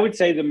would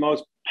say the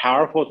most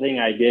powerful thing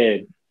I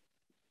did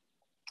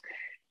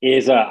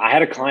is I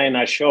had a client,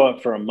 I show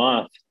up for a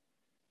month,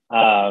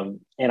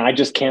 and I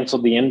just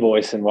canceled the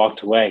invoice and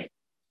walked away.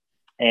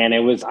 And it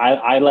was,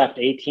 I left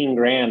 18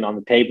 grand on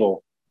the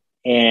table,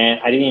 and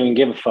I didn't even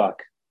give a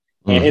fuck.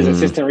 And his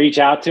assistant reached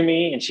out to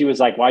me, and she was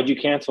like, why'd you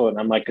cancel it? And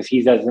I'm like, cause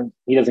he doesn't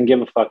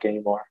give a fuck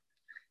anymore.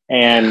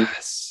 And,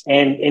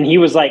 and he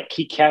was like,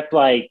 he kept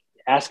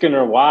asking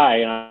her why.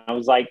 And I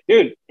was like,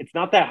 dude, it's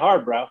not that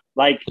hard, bro.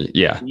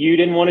 You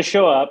didn't want to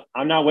show up.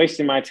 I'm not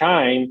wasting my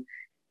time.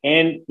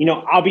 And,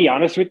 I'll be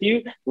honest with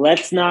you.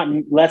 Let's not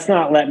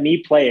let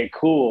me play it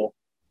cool.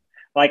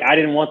 I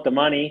didn't want the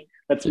money.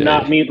 Let's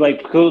not me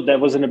cool. That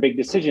wasn't a big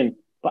decision,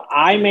 but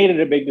I made it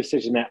a big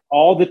decision that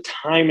all the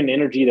time and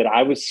energy that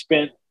I was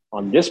spent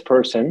on this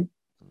person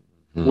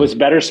was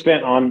better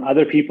spent on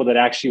other people that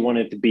actually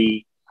wanted to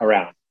be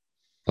around.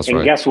 That's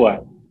right. Guess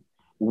what?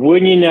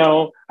 Wouldn't you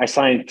know, I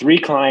signed 3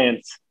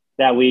 clients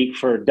that week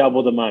for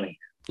double the money.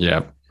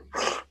 Yeah.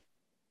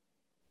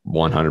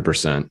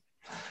 100%.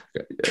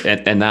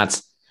 And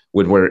that's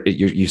when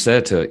you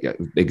said to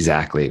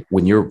exactly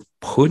when you're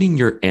putting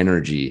your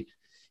energy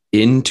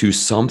into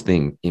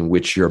something in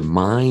which your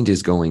mind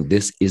is going,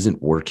 this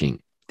isn't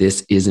working.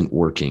 This isn't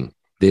working.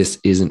 This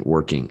isn't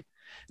working.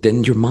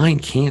 then your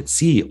mind can't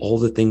see all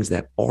the things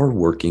that are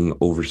working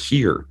over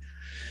here,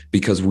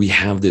 because we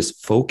have this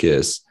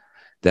focus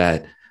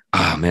that,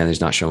 oh man,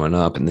 he's not showing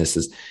up. And this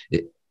is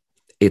it.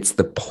 It's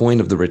the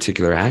point of the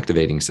reticular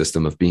activating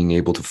system of being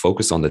able to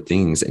focus on the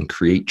things and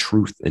create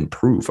truth and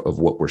proof of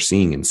what we're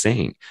seeing and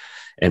saying.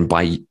 And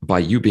by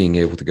you being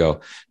able to go,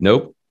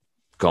 nope,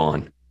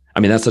 gone. I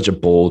mean, that's such a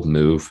bold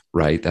move,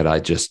 right? That I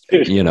just,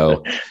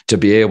 to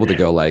be able to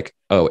go like,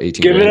 oh,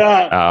 18 give it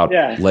up out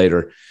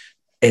later.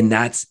 And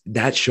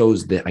that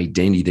shows the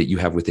identity that you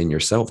have within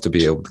yourself to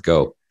be able to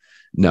go,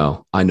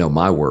 no, I know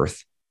my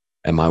worth,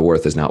 and my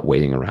worth is not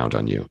waiting around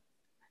on you.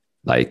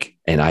 Like,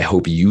 and I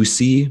hope you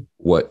see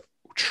what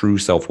true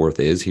self-worth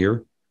is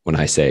here when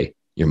I say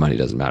your money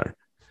doesn't matter.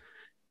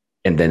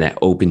 And then that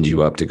opens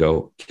you up to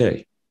go,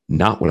 okay,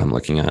 not what I'm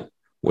looking at.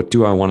 What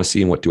do I want to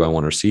see and what do I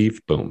want to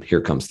receive? Boom,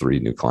 here comes 3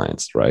 new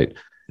clients, right?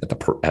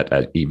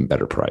 At even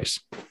better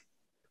price.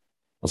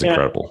 That's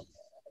incredible.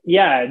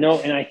 Yeah, no.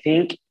 And I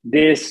think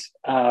this,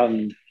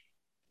 there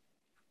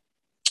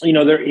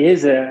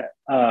is a,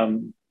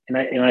 and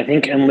I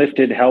think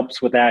Unlifted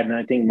helps with that. And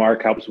I think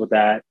Mark helps with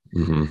that.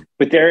 Mm-hmm.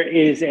 But there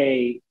is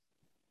I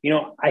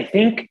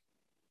think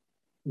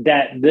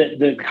that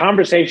the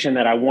conversation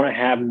that I want to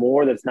have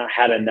more that's not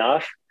had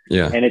enough.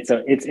 Yeah. And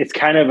it's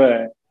kind of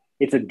a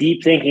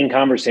deep thinking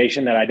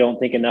conversation that I don't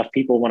think enough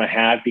people want to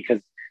have, because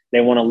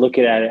they want to look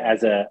at it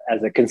as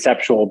a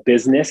conceptual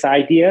business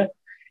idea.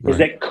 Right. Is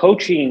that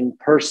coaching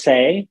per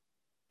se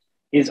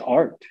is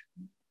art.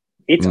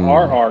 It's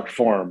our art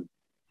form,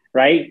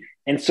 right?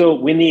 And so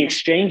when the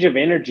exchange of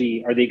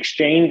energy, or the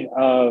exchange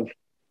of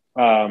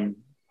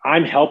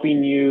I'm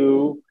helping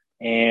you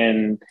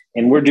and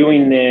we're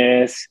doing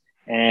this,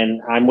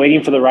 and I'm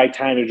waiting for the right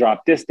time to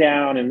drop this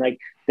down. And like,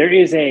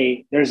 there's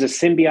a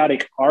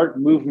symbiotic art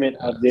movement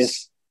of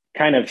this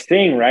kind of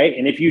thing. Right.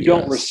 And if you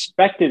don't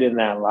respect it in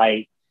that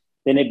light,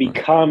 then it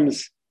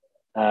becomes,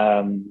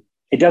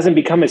 it doesn't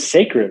become as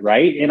sacred.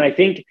 Right. And I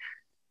think,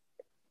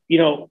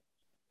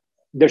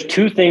 there's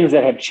 2 things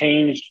that have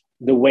changed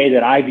the way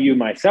that I view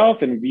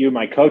myself and view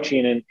my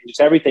coaching and just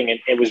everything. And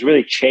it was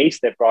really Chase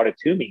that brought it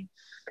to me.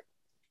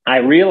 I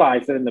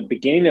realized that in the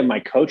beginning of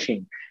my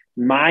coaching,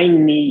 my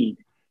need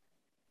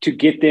to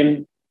get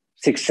them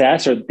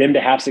success, or them to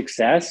have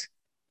success,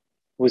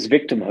 was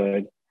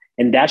victimhood.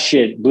 And that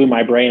shit blew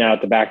my brain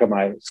out the back of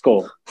my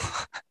skull.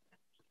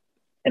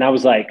 And I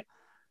was like,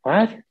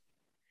 what?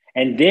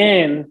 And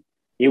then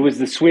it was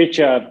the switch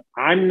of,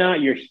 I'm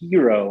not your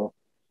hero,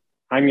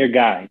 I'm your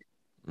guide.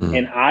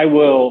 And I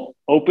will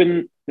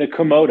open the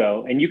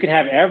Komodo, and you can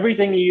have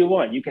everything you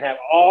want. You can have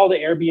all the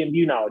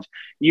Airbnb knowledge.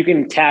 You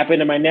can tap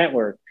into my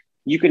network.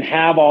 You can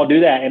do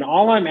that. And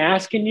all I'm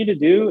asking you to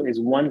do is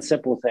one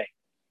simple thing.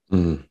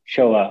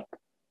 Show up.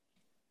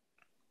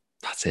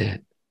 That's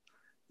it,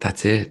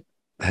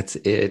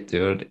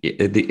 dude.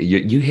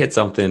 You hit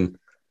something.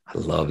 I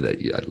love that.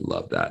 I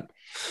love that.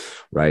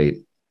 Right.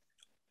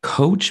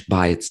 Coach,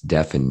 by its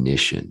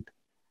definition,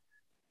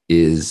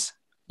 is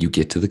you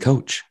get to the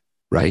coach,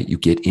 right? You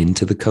get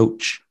into the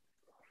coach.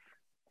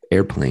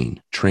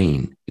 Airplane,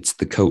 train, it's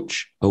the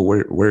coach. Oh,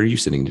 where are you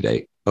sitting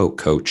today? Oh,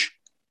 coach,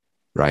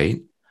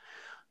 right?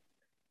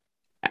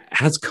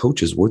 As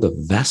coaches, we're the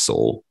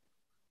vessel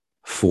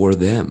for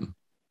them,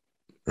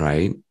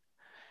 right?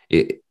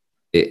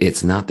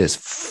 It's not this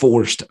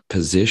forced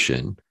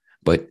position,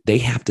 but they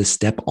have to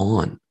step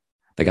on.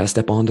 They got to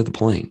step onto the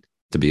plane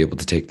to be able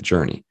to take the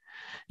journey,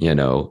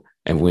 and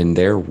when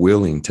they're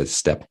willing to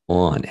step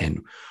on,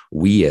 and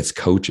we as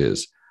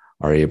coaches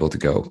are able to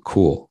go,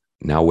 cool,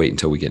 now wait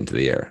until we get into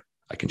the air.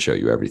 I can show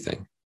you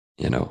everything,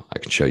 I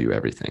can show you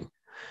everything,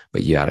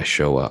 but you got to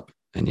show up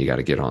and you got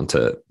to get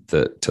onto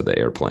the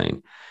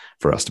airplane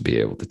for us to be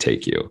able to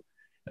take you.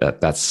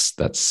 That's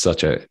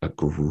such a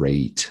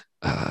great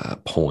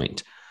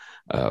point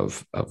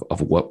of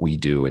what we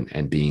do,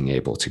 and being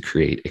able to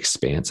create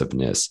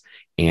expansiveness,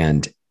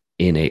 and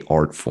in a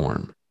art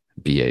form,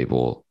 be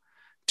able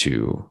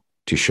to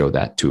show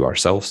that to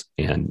ourselves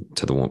and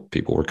to the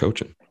people we're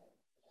coaching.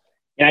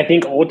 And I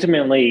think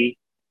ultimately,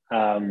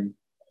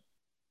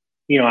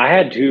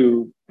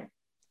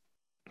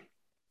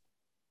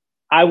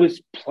 I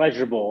was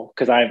pleasurable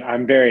because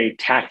I'm very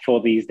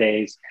tactful these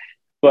days,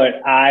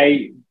 but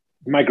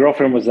my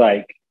girlfriend was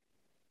like,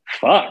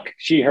 fuck,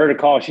 she heard a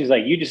call. She's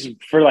like, you just,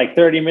 for like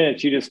 30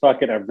 minutes, you just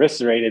fucking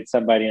eviscerated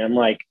somebody. And I'm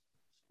like,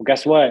 well,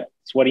 guess what?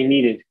 It's what he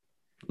needed,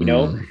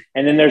 And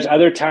then there's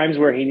other times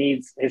where he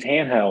needs his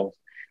handheld.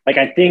 Like,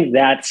 I think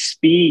that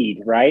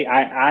speed, right?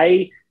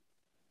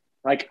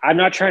 I'm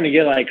not trying to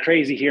get like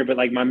crazy here, but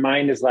like my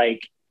mind is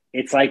like,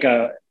 it's like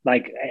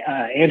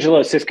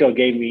Angelo Cisco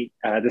gave me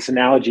this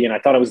analogy, and I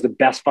thought it was the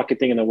best fucking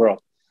thing in the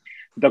world.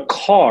 The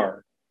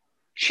car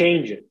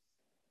changes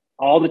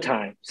all the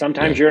time.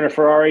 Sometimes you're in a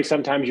Ferrari,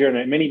 sometimes you're in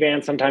a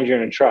minivan, sometimes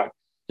you're in a truck,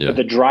 but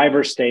the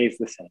driver stays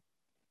the same.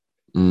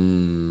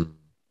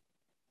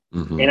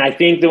 Mm-hmm. And I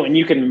think that when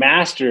you can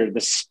master the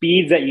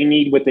speeds that you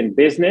need within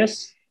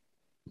business,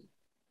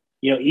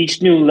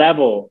 each new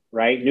level,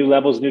 right? New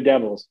levels, new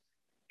devils,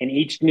 and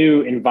each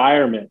new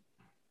environment,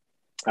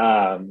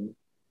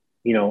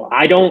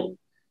 I don't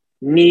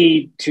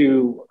need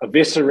to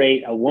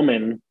eviscerate a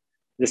woman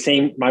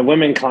my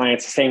women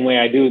clients the same way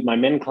I do with my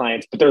men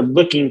clients, but they're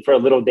looking for a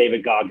little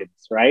David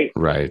Goggins, right?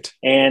 Right.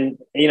 And,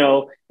 but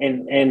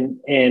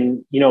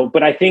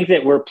I think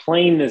that we're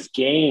playing this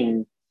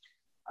game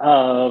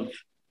of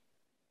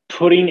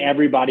putting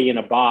everybody in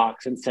a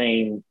box and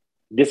saying,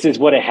 this is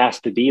what it has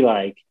to be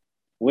like,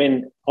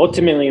 when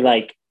ultimately,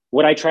 like,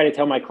 what I try to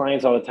tell my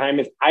clients all the time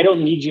is, I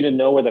don't need you to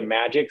know why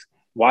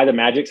the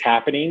magic's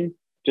happening.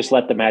 Just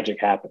let the magic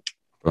happen.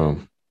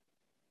 Boom.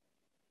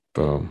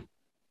 Boom.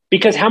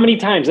 Because how many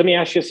times, let me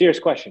ask you a serious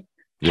question.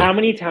 Yeah. How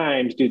many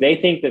times do they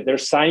think that they're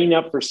signing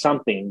up for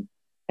something,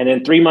 and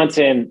then 3 months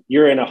in,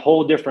 you're in a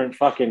whole different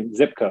fucking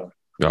zip code?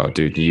 Oh,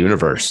 dude, the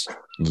universe.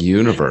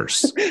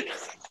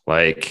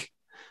 Like,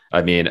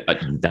 I mean,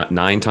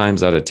 9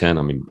 times out of 10,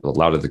 I mean, a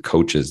lot of the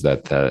coaches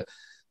that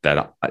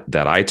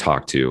I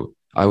talk to,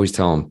 I always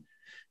tell them,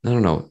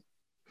 no,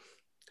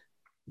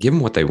 give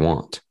them what they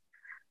want.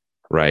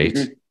 Right.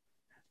 Mm-hmm.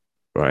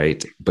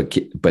 Right.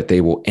 But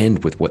they will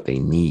end with what they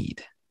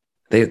need.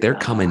 They're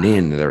coming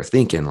in, they're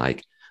thinking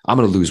like, I'm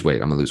going to lose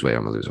weight.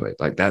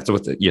 Like, that's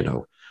what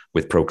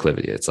with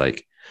proclivity, it's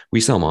like, we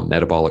sell them on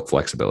metabolic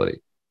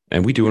flexibility,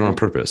 and we do it on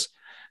purpose.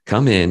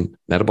 Come in,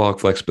 metabolic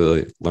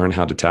flexibility, learn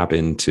how to tap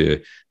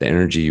into the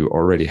energy you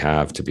already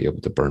have to be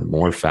able to burn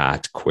more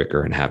fat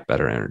quicker and have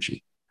better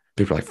energy.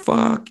 People are like,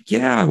 fuck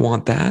yeah, I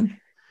want that.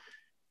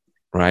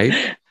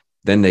 Right.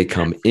 Then they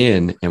come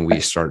in and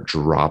we start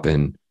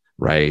dropping,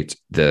 right,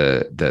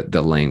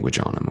 the language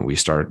on them, and we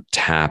start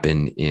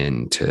tapping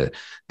into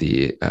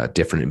the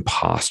different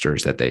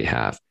imposters that they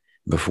have.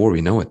 Before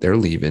we know it, they're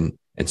leaving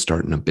and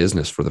starting a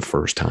business for the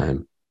first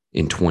time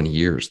in 20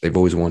 years. They've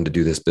always wanted to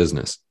do this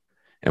business,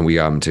 and we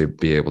got them to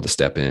be able to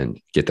step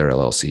in, get their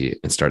LLC,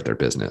 and start their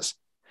business.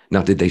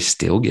 Now, did they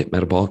still get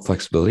metabolic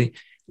flexibility?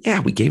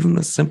 Yeah, we gave them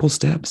the simple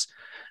steps,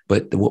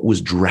 but what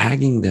was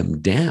dragging them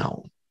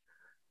down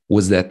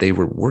was that they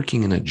were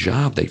working in a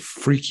job they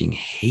freaking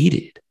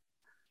hated.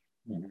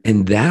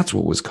 And that's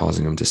what was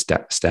causing them to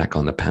stack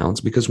on the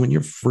pounds, because when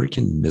you're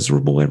freaking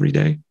miserable every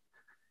day,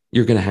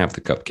 you're going to have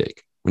the cupcake.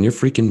 When you're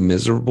freaking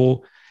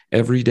miserable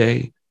every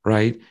day,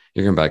 right,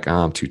 you're going to be like,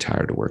 I'm too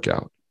tired to work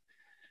out.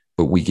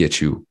 But we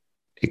get you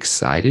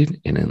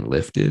excited and then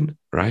lifted,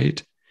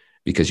 right?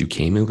 Because you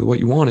came in with what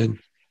you wanted,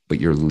 but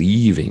you're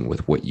leaving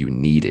with what you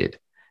needed.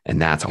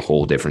 And that's a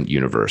whole different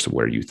universe of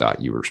where you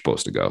thought you were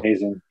supposed to go.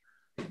 Amazing.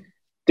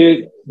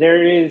 Dude,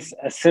 there is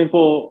a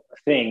simple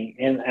thing,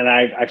 and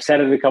I've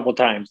said it a couple of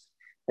times.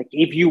 Like,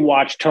 if you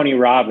watch Tony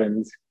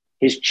Robbins,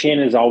 his chin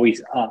is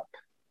always up,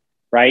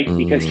 right?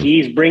 Because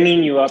he's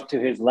bringing you up to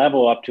his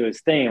level, up to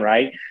his thing,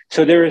 right?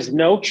 So there is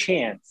no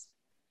chance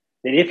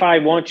that if I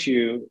want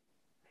you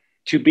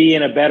to be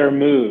in a better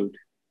mood,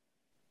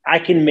 I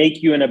can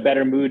make you in a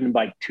better mood in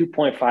like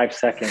 2.5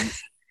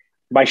 seconds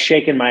by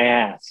shaking my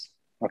ass,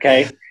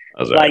 okay?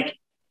 Like,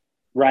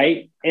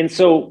 right? And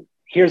so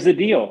here's the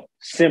deal.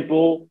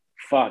 Simple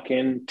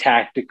fucking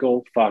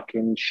tactical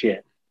fucking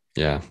shit.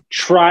 Yeah.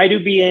 Try to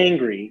be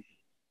angry.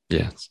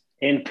 Yes.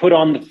 And put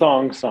on the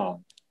thong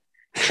song.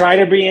 Try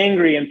to be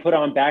angry and put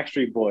on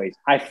Backstreet Boys.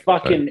 I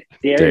fucking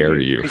dare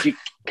you.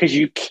 Because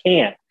you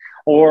can't.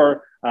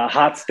 Or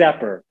Hot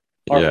Stepper.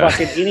 Or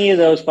fucking any of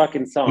those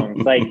fucking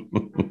songs. Like,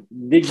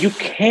 you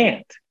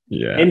can't.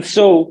 Yeah. And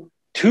so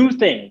 2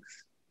 things.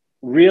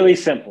 Really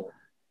simple.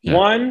 Yeah.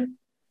 1,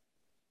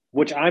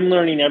 which I'm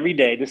learning every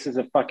day. This is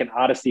a fucking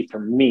odyssey for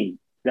me.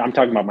 I'm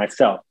talking about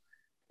myself.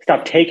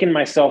 Stop taking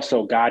myself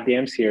so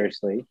goddamn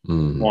seriously.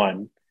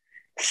 1.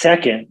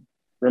 2nd,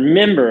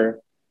 remember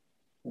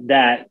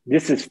that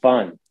this is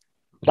fun.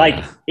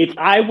 Like, if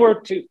I were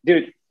to,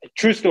 dude,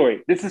 true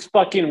story. This is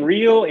fucking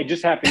real. It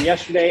just happened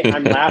yesterday.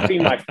 I'm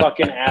laughing my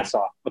fucking ass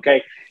off.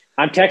 Okay.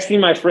 I'm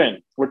texting my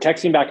friend. We're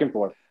texting back and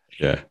forth.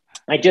 Yeah.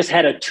 I just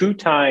had a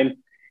 2-time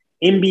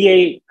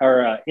NBA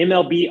or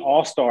MLB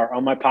All-Star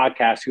on my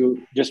podcast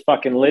who just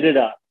fucking lit it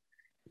up.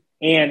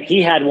 And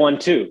he had one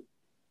too.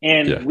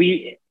 And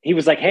he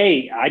was like,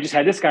 hey, I just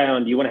had this guy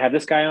on. Do you want to have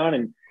this guy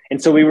on? And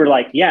so we were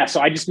like, yeah.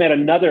 So I just met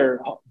another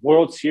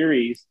World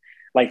Series,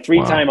 like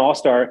 3-time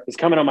All-Star is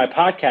coming on my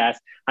podcast.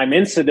 I'm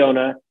in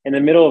Sedona in the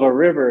middle of a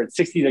river. It's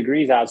 60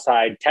 degrees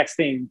outside,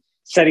 texting,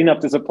 setting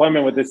up this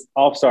appointment with this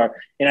All-Star.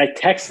 And I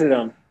texted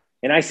him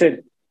and I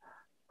said,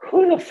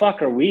 who the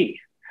fuck are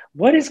we?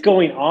 What is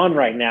going on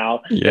right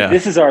now? Yeah.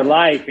 This is our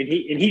life. And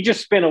he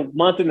just spent a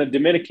month in the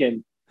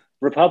Dominican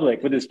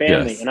Republic with his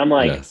family. Yes. And I'm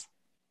like,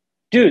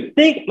 dude,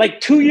 think like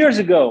 2 years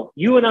ago,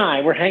 you and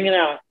I were hanging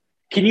out.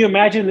 Can you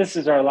imagine this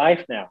is our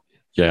life now?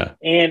 Yeah.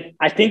 And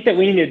I think that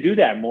we need to do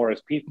that more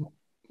as people.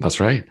 That's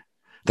right.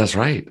 That's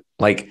right.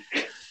 Like,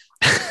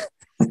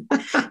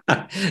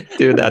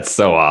 dude, that's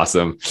so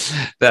awesome.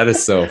 That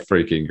is so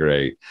freaking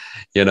great.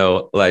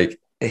 Like,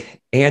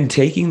 and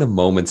taking the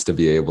moments to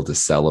be able to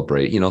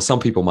celebrate, some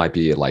people might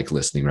be like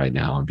listening right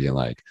now and being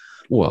like,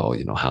 well,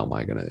 how am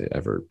I going to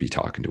ever be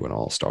talking to an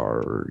all-star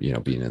or,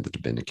 being in the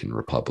Dominican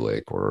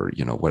Republic or,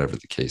 whatever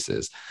the case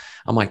is.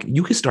 I'm like,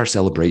 you can start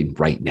celebrating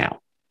right now.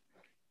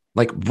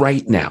 Like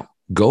right now,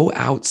 go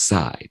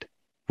outside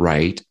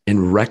right?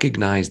 And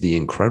recognize the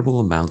incredible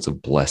amounts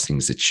of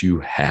blessings that you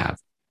have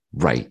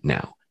right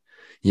now.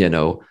 You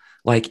know,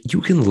 like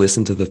you can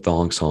listen to the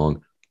thong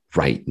song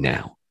right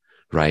now,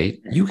 right?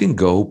 You can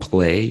go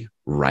play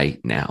right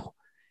now.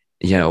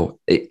 You know,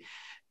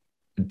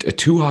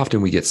 too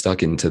often we get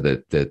stuck into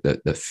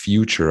the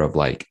future of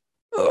like,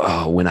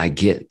 oh, when I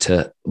get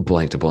to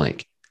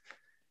blank.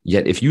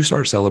 Yet if you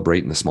start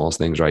celebrating the smallest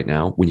things right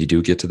now, when you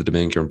do get to the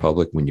Dominican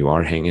Republic, when you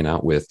are hanging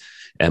out with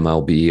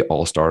MLB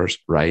All-Stars,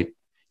 right?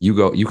 You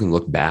can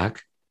look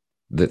back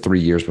the 3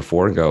 years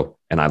before and go,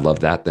 and I love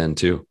that then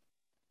too.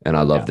 And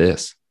I love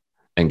this.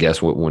 And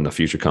guess what? When the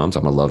future comes,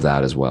 I'm going to love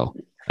that as well.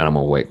 And I'm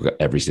going to wake up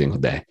every single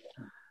day.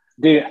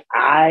 Dude,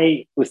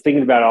 I was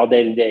thinking about it all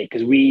day today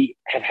because we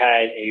have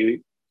had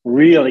a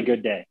really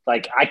good day.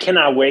 Like, I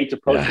cannot wait to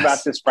post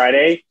about this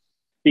Friday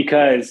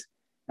because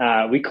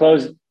we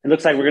closed. It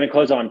looks like we're going to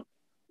close on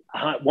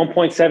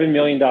 $1.7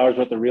 million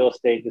worth of real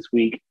estate this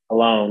week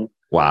alone.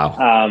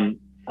 Wow.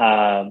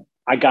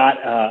 I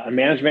got a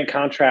management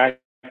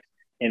contract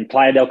in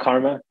Playa del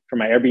Carmen for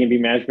my Airbnb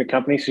management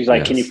company. So she's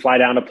like, can you fly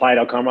down to Playa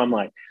del Carmen? I'm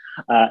like,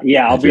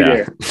 yeah, I'll be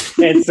there.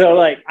 And so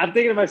like, I'm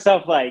thinking to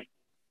myself, like,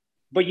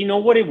 but you know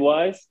what it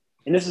was?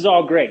 And this is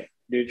all great,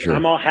 dude. Sure.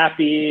 I'm all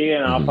happy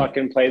and I'll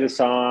fucking play the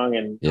song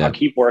and I'll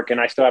keep working.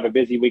 I still have a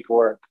busy week of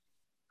work.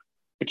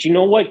 But you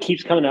know what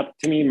keeps coming up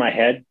to me in my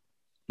head?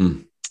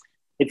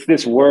 It's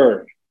this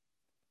word,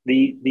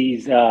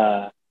 these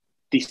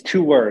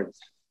two words,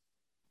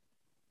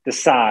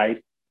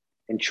 decide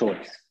and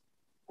choice.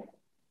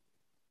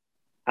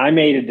 I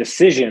made a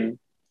decision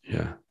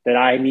that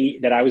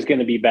I was going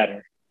to be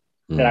better,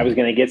 that I was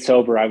going to get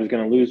sober. I was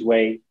going to lose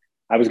weight.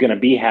 I was going to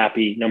be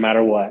happy no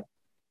matter what.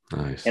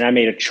 Nice. And I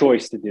made a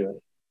choice to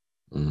do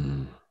it.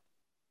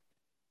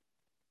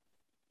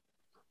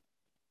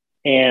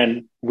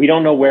 And we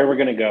don't know where we're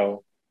going to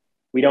go.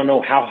 We don't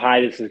know how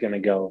high this is going to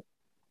go.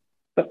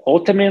 But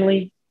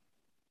ultimately,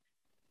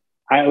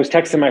 I was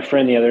texting my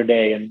friend the other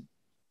day, and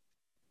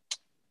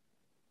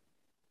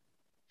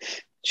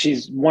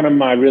she's one of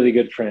my really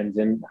good friends.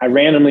 And I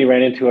randomly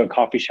ran into a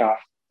coffee shop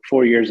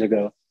 4 years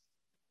ago.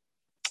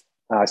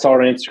 I saw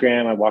her on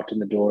Instagram. I walked in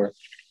the door.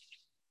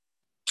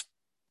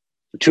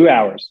 For 2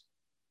 hours,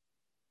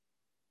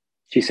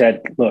 she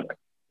said, look,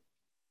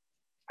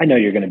 I know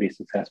you're going to be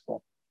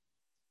successful,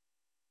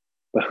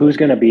 but who's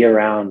going to be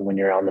around when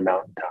you're on the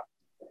mountaintop?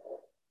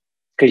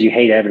 Because you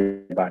hate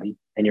everybody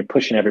and you're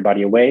pushing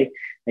everybody away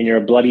and you're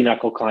a bloody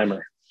knuckle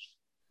climber.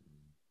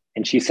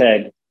 And she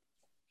said,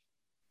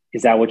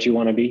 is that what you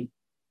want to be?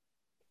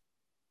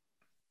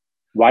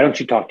 Why don't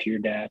you talk to your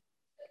dad?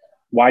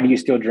 Why do you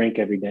still drink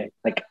every day?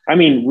 Like, I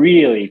mean,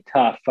 really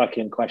tough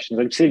fucking questions.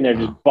 I'm sitting there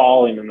just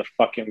bawling in the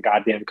fucking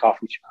goddamn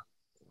coffee shop.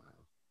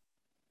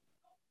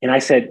 And I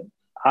said,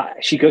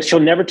 she goes, she'll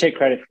never take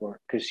credit for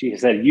it because she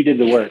said, you did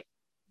the work.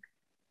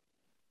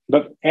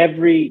 But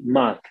every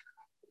month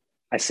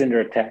I send her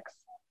a text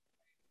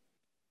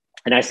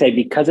and I say,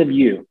 because of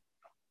you,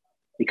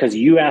 because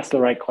you asked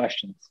the right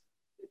questions,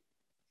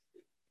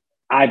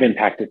 I've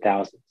impacted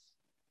thousands.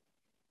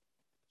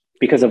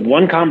 Because of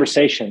one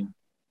conversation,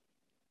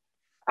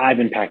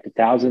 I've impacted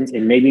thousands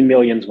and maybe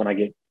millions when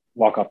I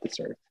walk off this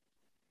earth.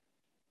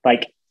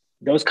 Like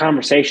those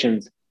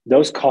conversations,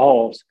 those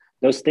calls,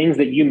 those things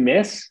that you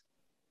miss,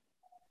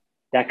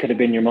 that could have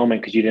been your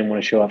moment because you didn't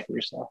want to show up for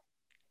yourself.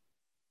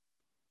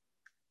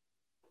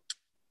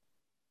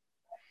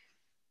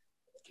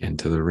 Get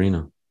into the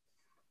arena.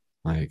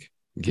 Like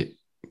get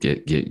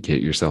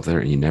yourself there,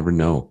 and you never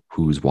know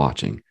who's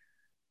watching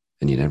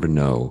and you never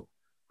know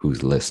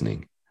who's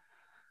listening.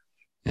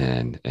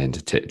 And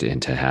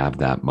to have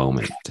that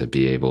moment to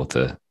be able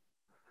to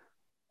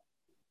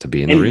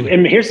be in the arena.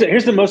 And here's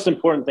the most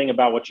important thing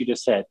about what you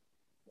just said.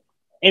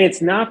 And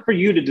it's not for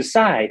you to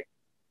decide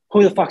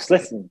who the fuck's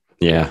listening.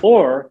 Yeah.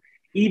 Or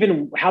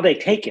even how they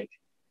take it.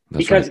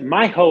 That's because right.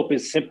 My hope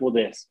is simple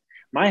this.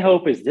 My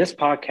hope is this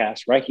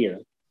podcast right here.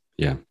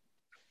 Yeah.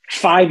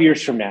 5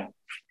 years from now,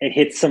 it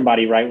hits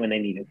somebody right when they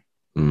need it.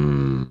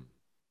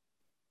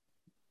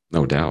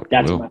 No doubt.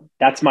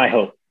 That's my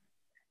hope.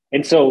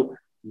 And so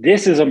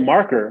this is a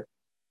marker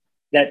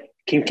that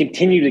can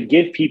continue to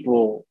give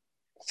people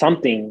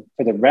something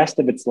for the rest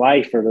of its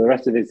life or the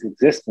rest of its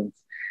existence.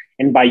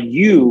 And by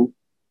you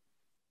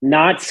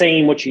not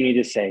saying what you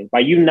need to say, by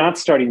you not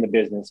starting the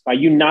business, by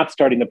you not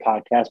starting the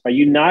podcast, by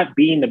you not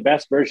being the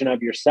best version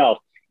of yourself,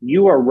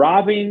 you are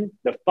robbing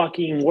the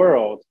fucking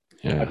world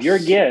of your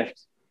gift,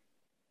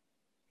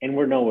 and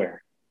we're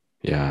nowhere.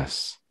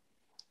 Yes.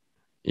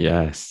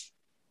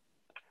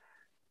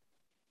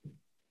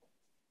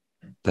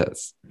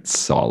 That's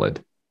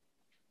solid.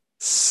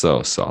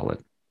 So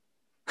solid.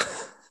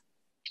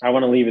 I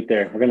want to leave it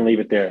there. We're going to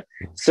leave it there.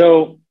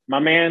 So, my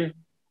man.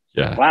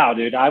 Yeah. Wow,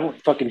 dude. I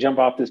would fucking jump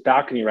off this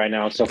balcony right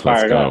now. I'm so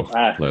fired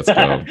up. Let's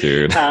go,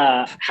 dude.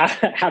 How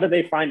do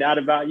they find out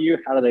about you?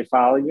 How do they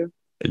follow you?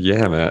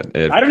 Yeah, man.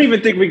 I don't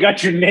even think we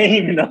got your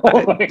name in the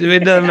whole Dude,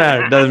 it doesn't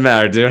matter. It doesn't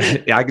matter,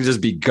 dude. I can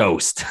just be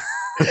Ghost.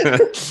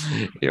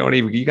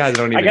 You guys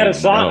don't even. I got a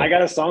song. know. I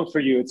got a song for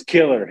you. It's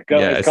killer.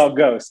 Yes. It's called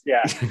Ghost.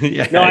 Yeah.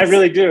 Yes. No, I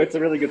really do. It's a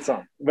really good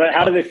song. But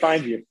how do they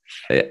find you?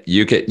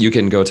 You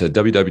can go to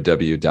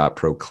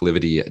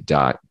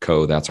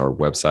www.proclivity.co. That's our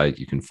website.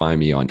 You can find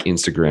me on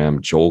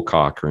Instagram, Joel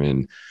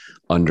Cochran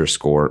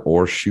 _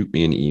 or shoot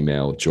me an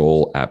email,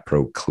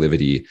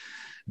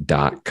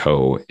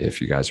 joel@proclivity.co,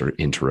 if you guys are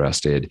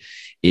interested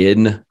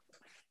in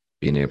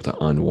being able to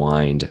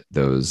unwind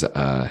those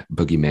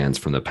boogeymans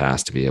from the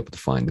past to be able to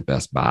find the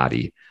best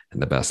body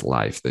and the best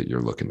life that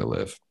you're looking to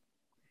live.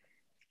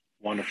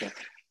 Wonderful.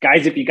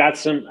 Guys, if you got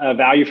some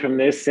value from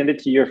this, send it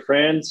to your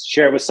friends,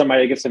 share it with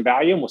somebody to get some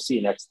value, and we'll see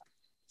you next time.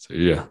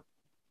 See ya.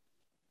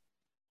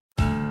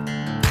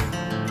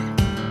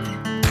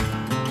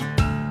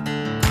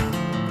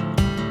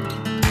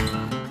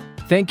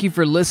 Thank you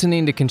for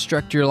listening to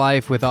Construct Your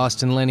Life with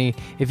Austin Linney.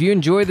 If you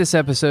enjoyed this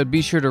episode,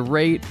 be sure to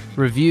rate,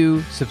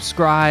 review,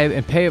 subscribe,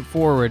 and pay it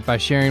forward by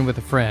sharing with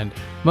a friend.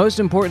 Most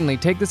importantly,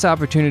 take this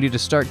opportunity to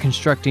start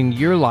constructing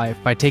your life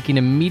by taking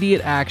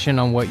immediate action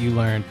on what you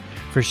learned.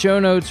 For show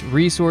notes,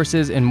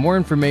 resources, and more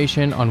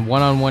information on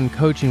one-on-one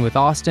coaching with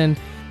Austin,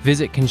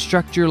 visit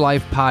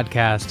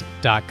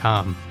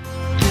constructyourlifepodcast.com.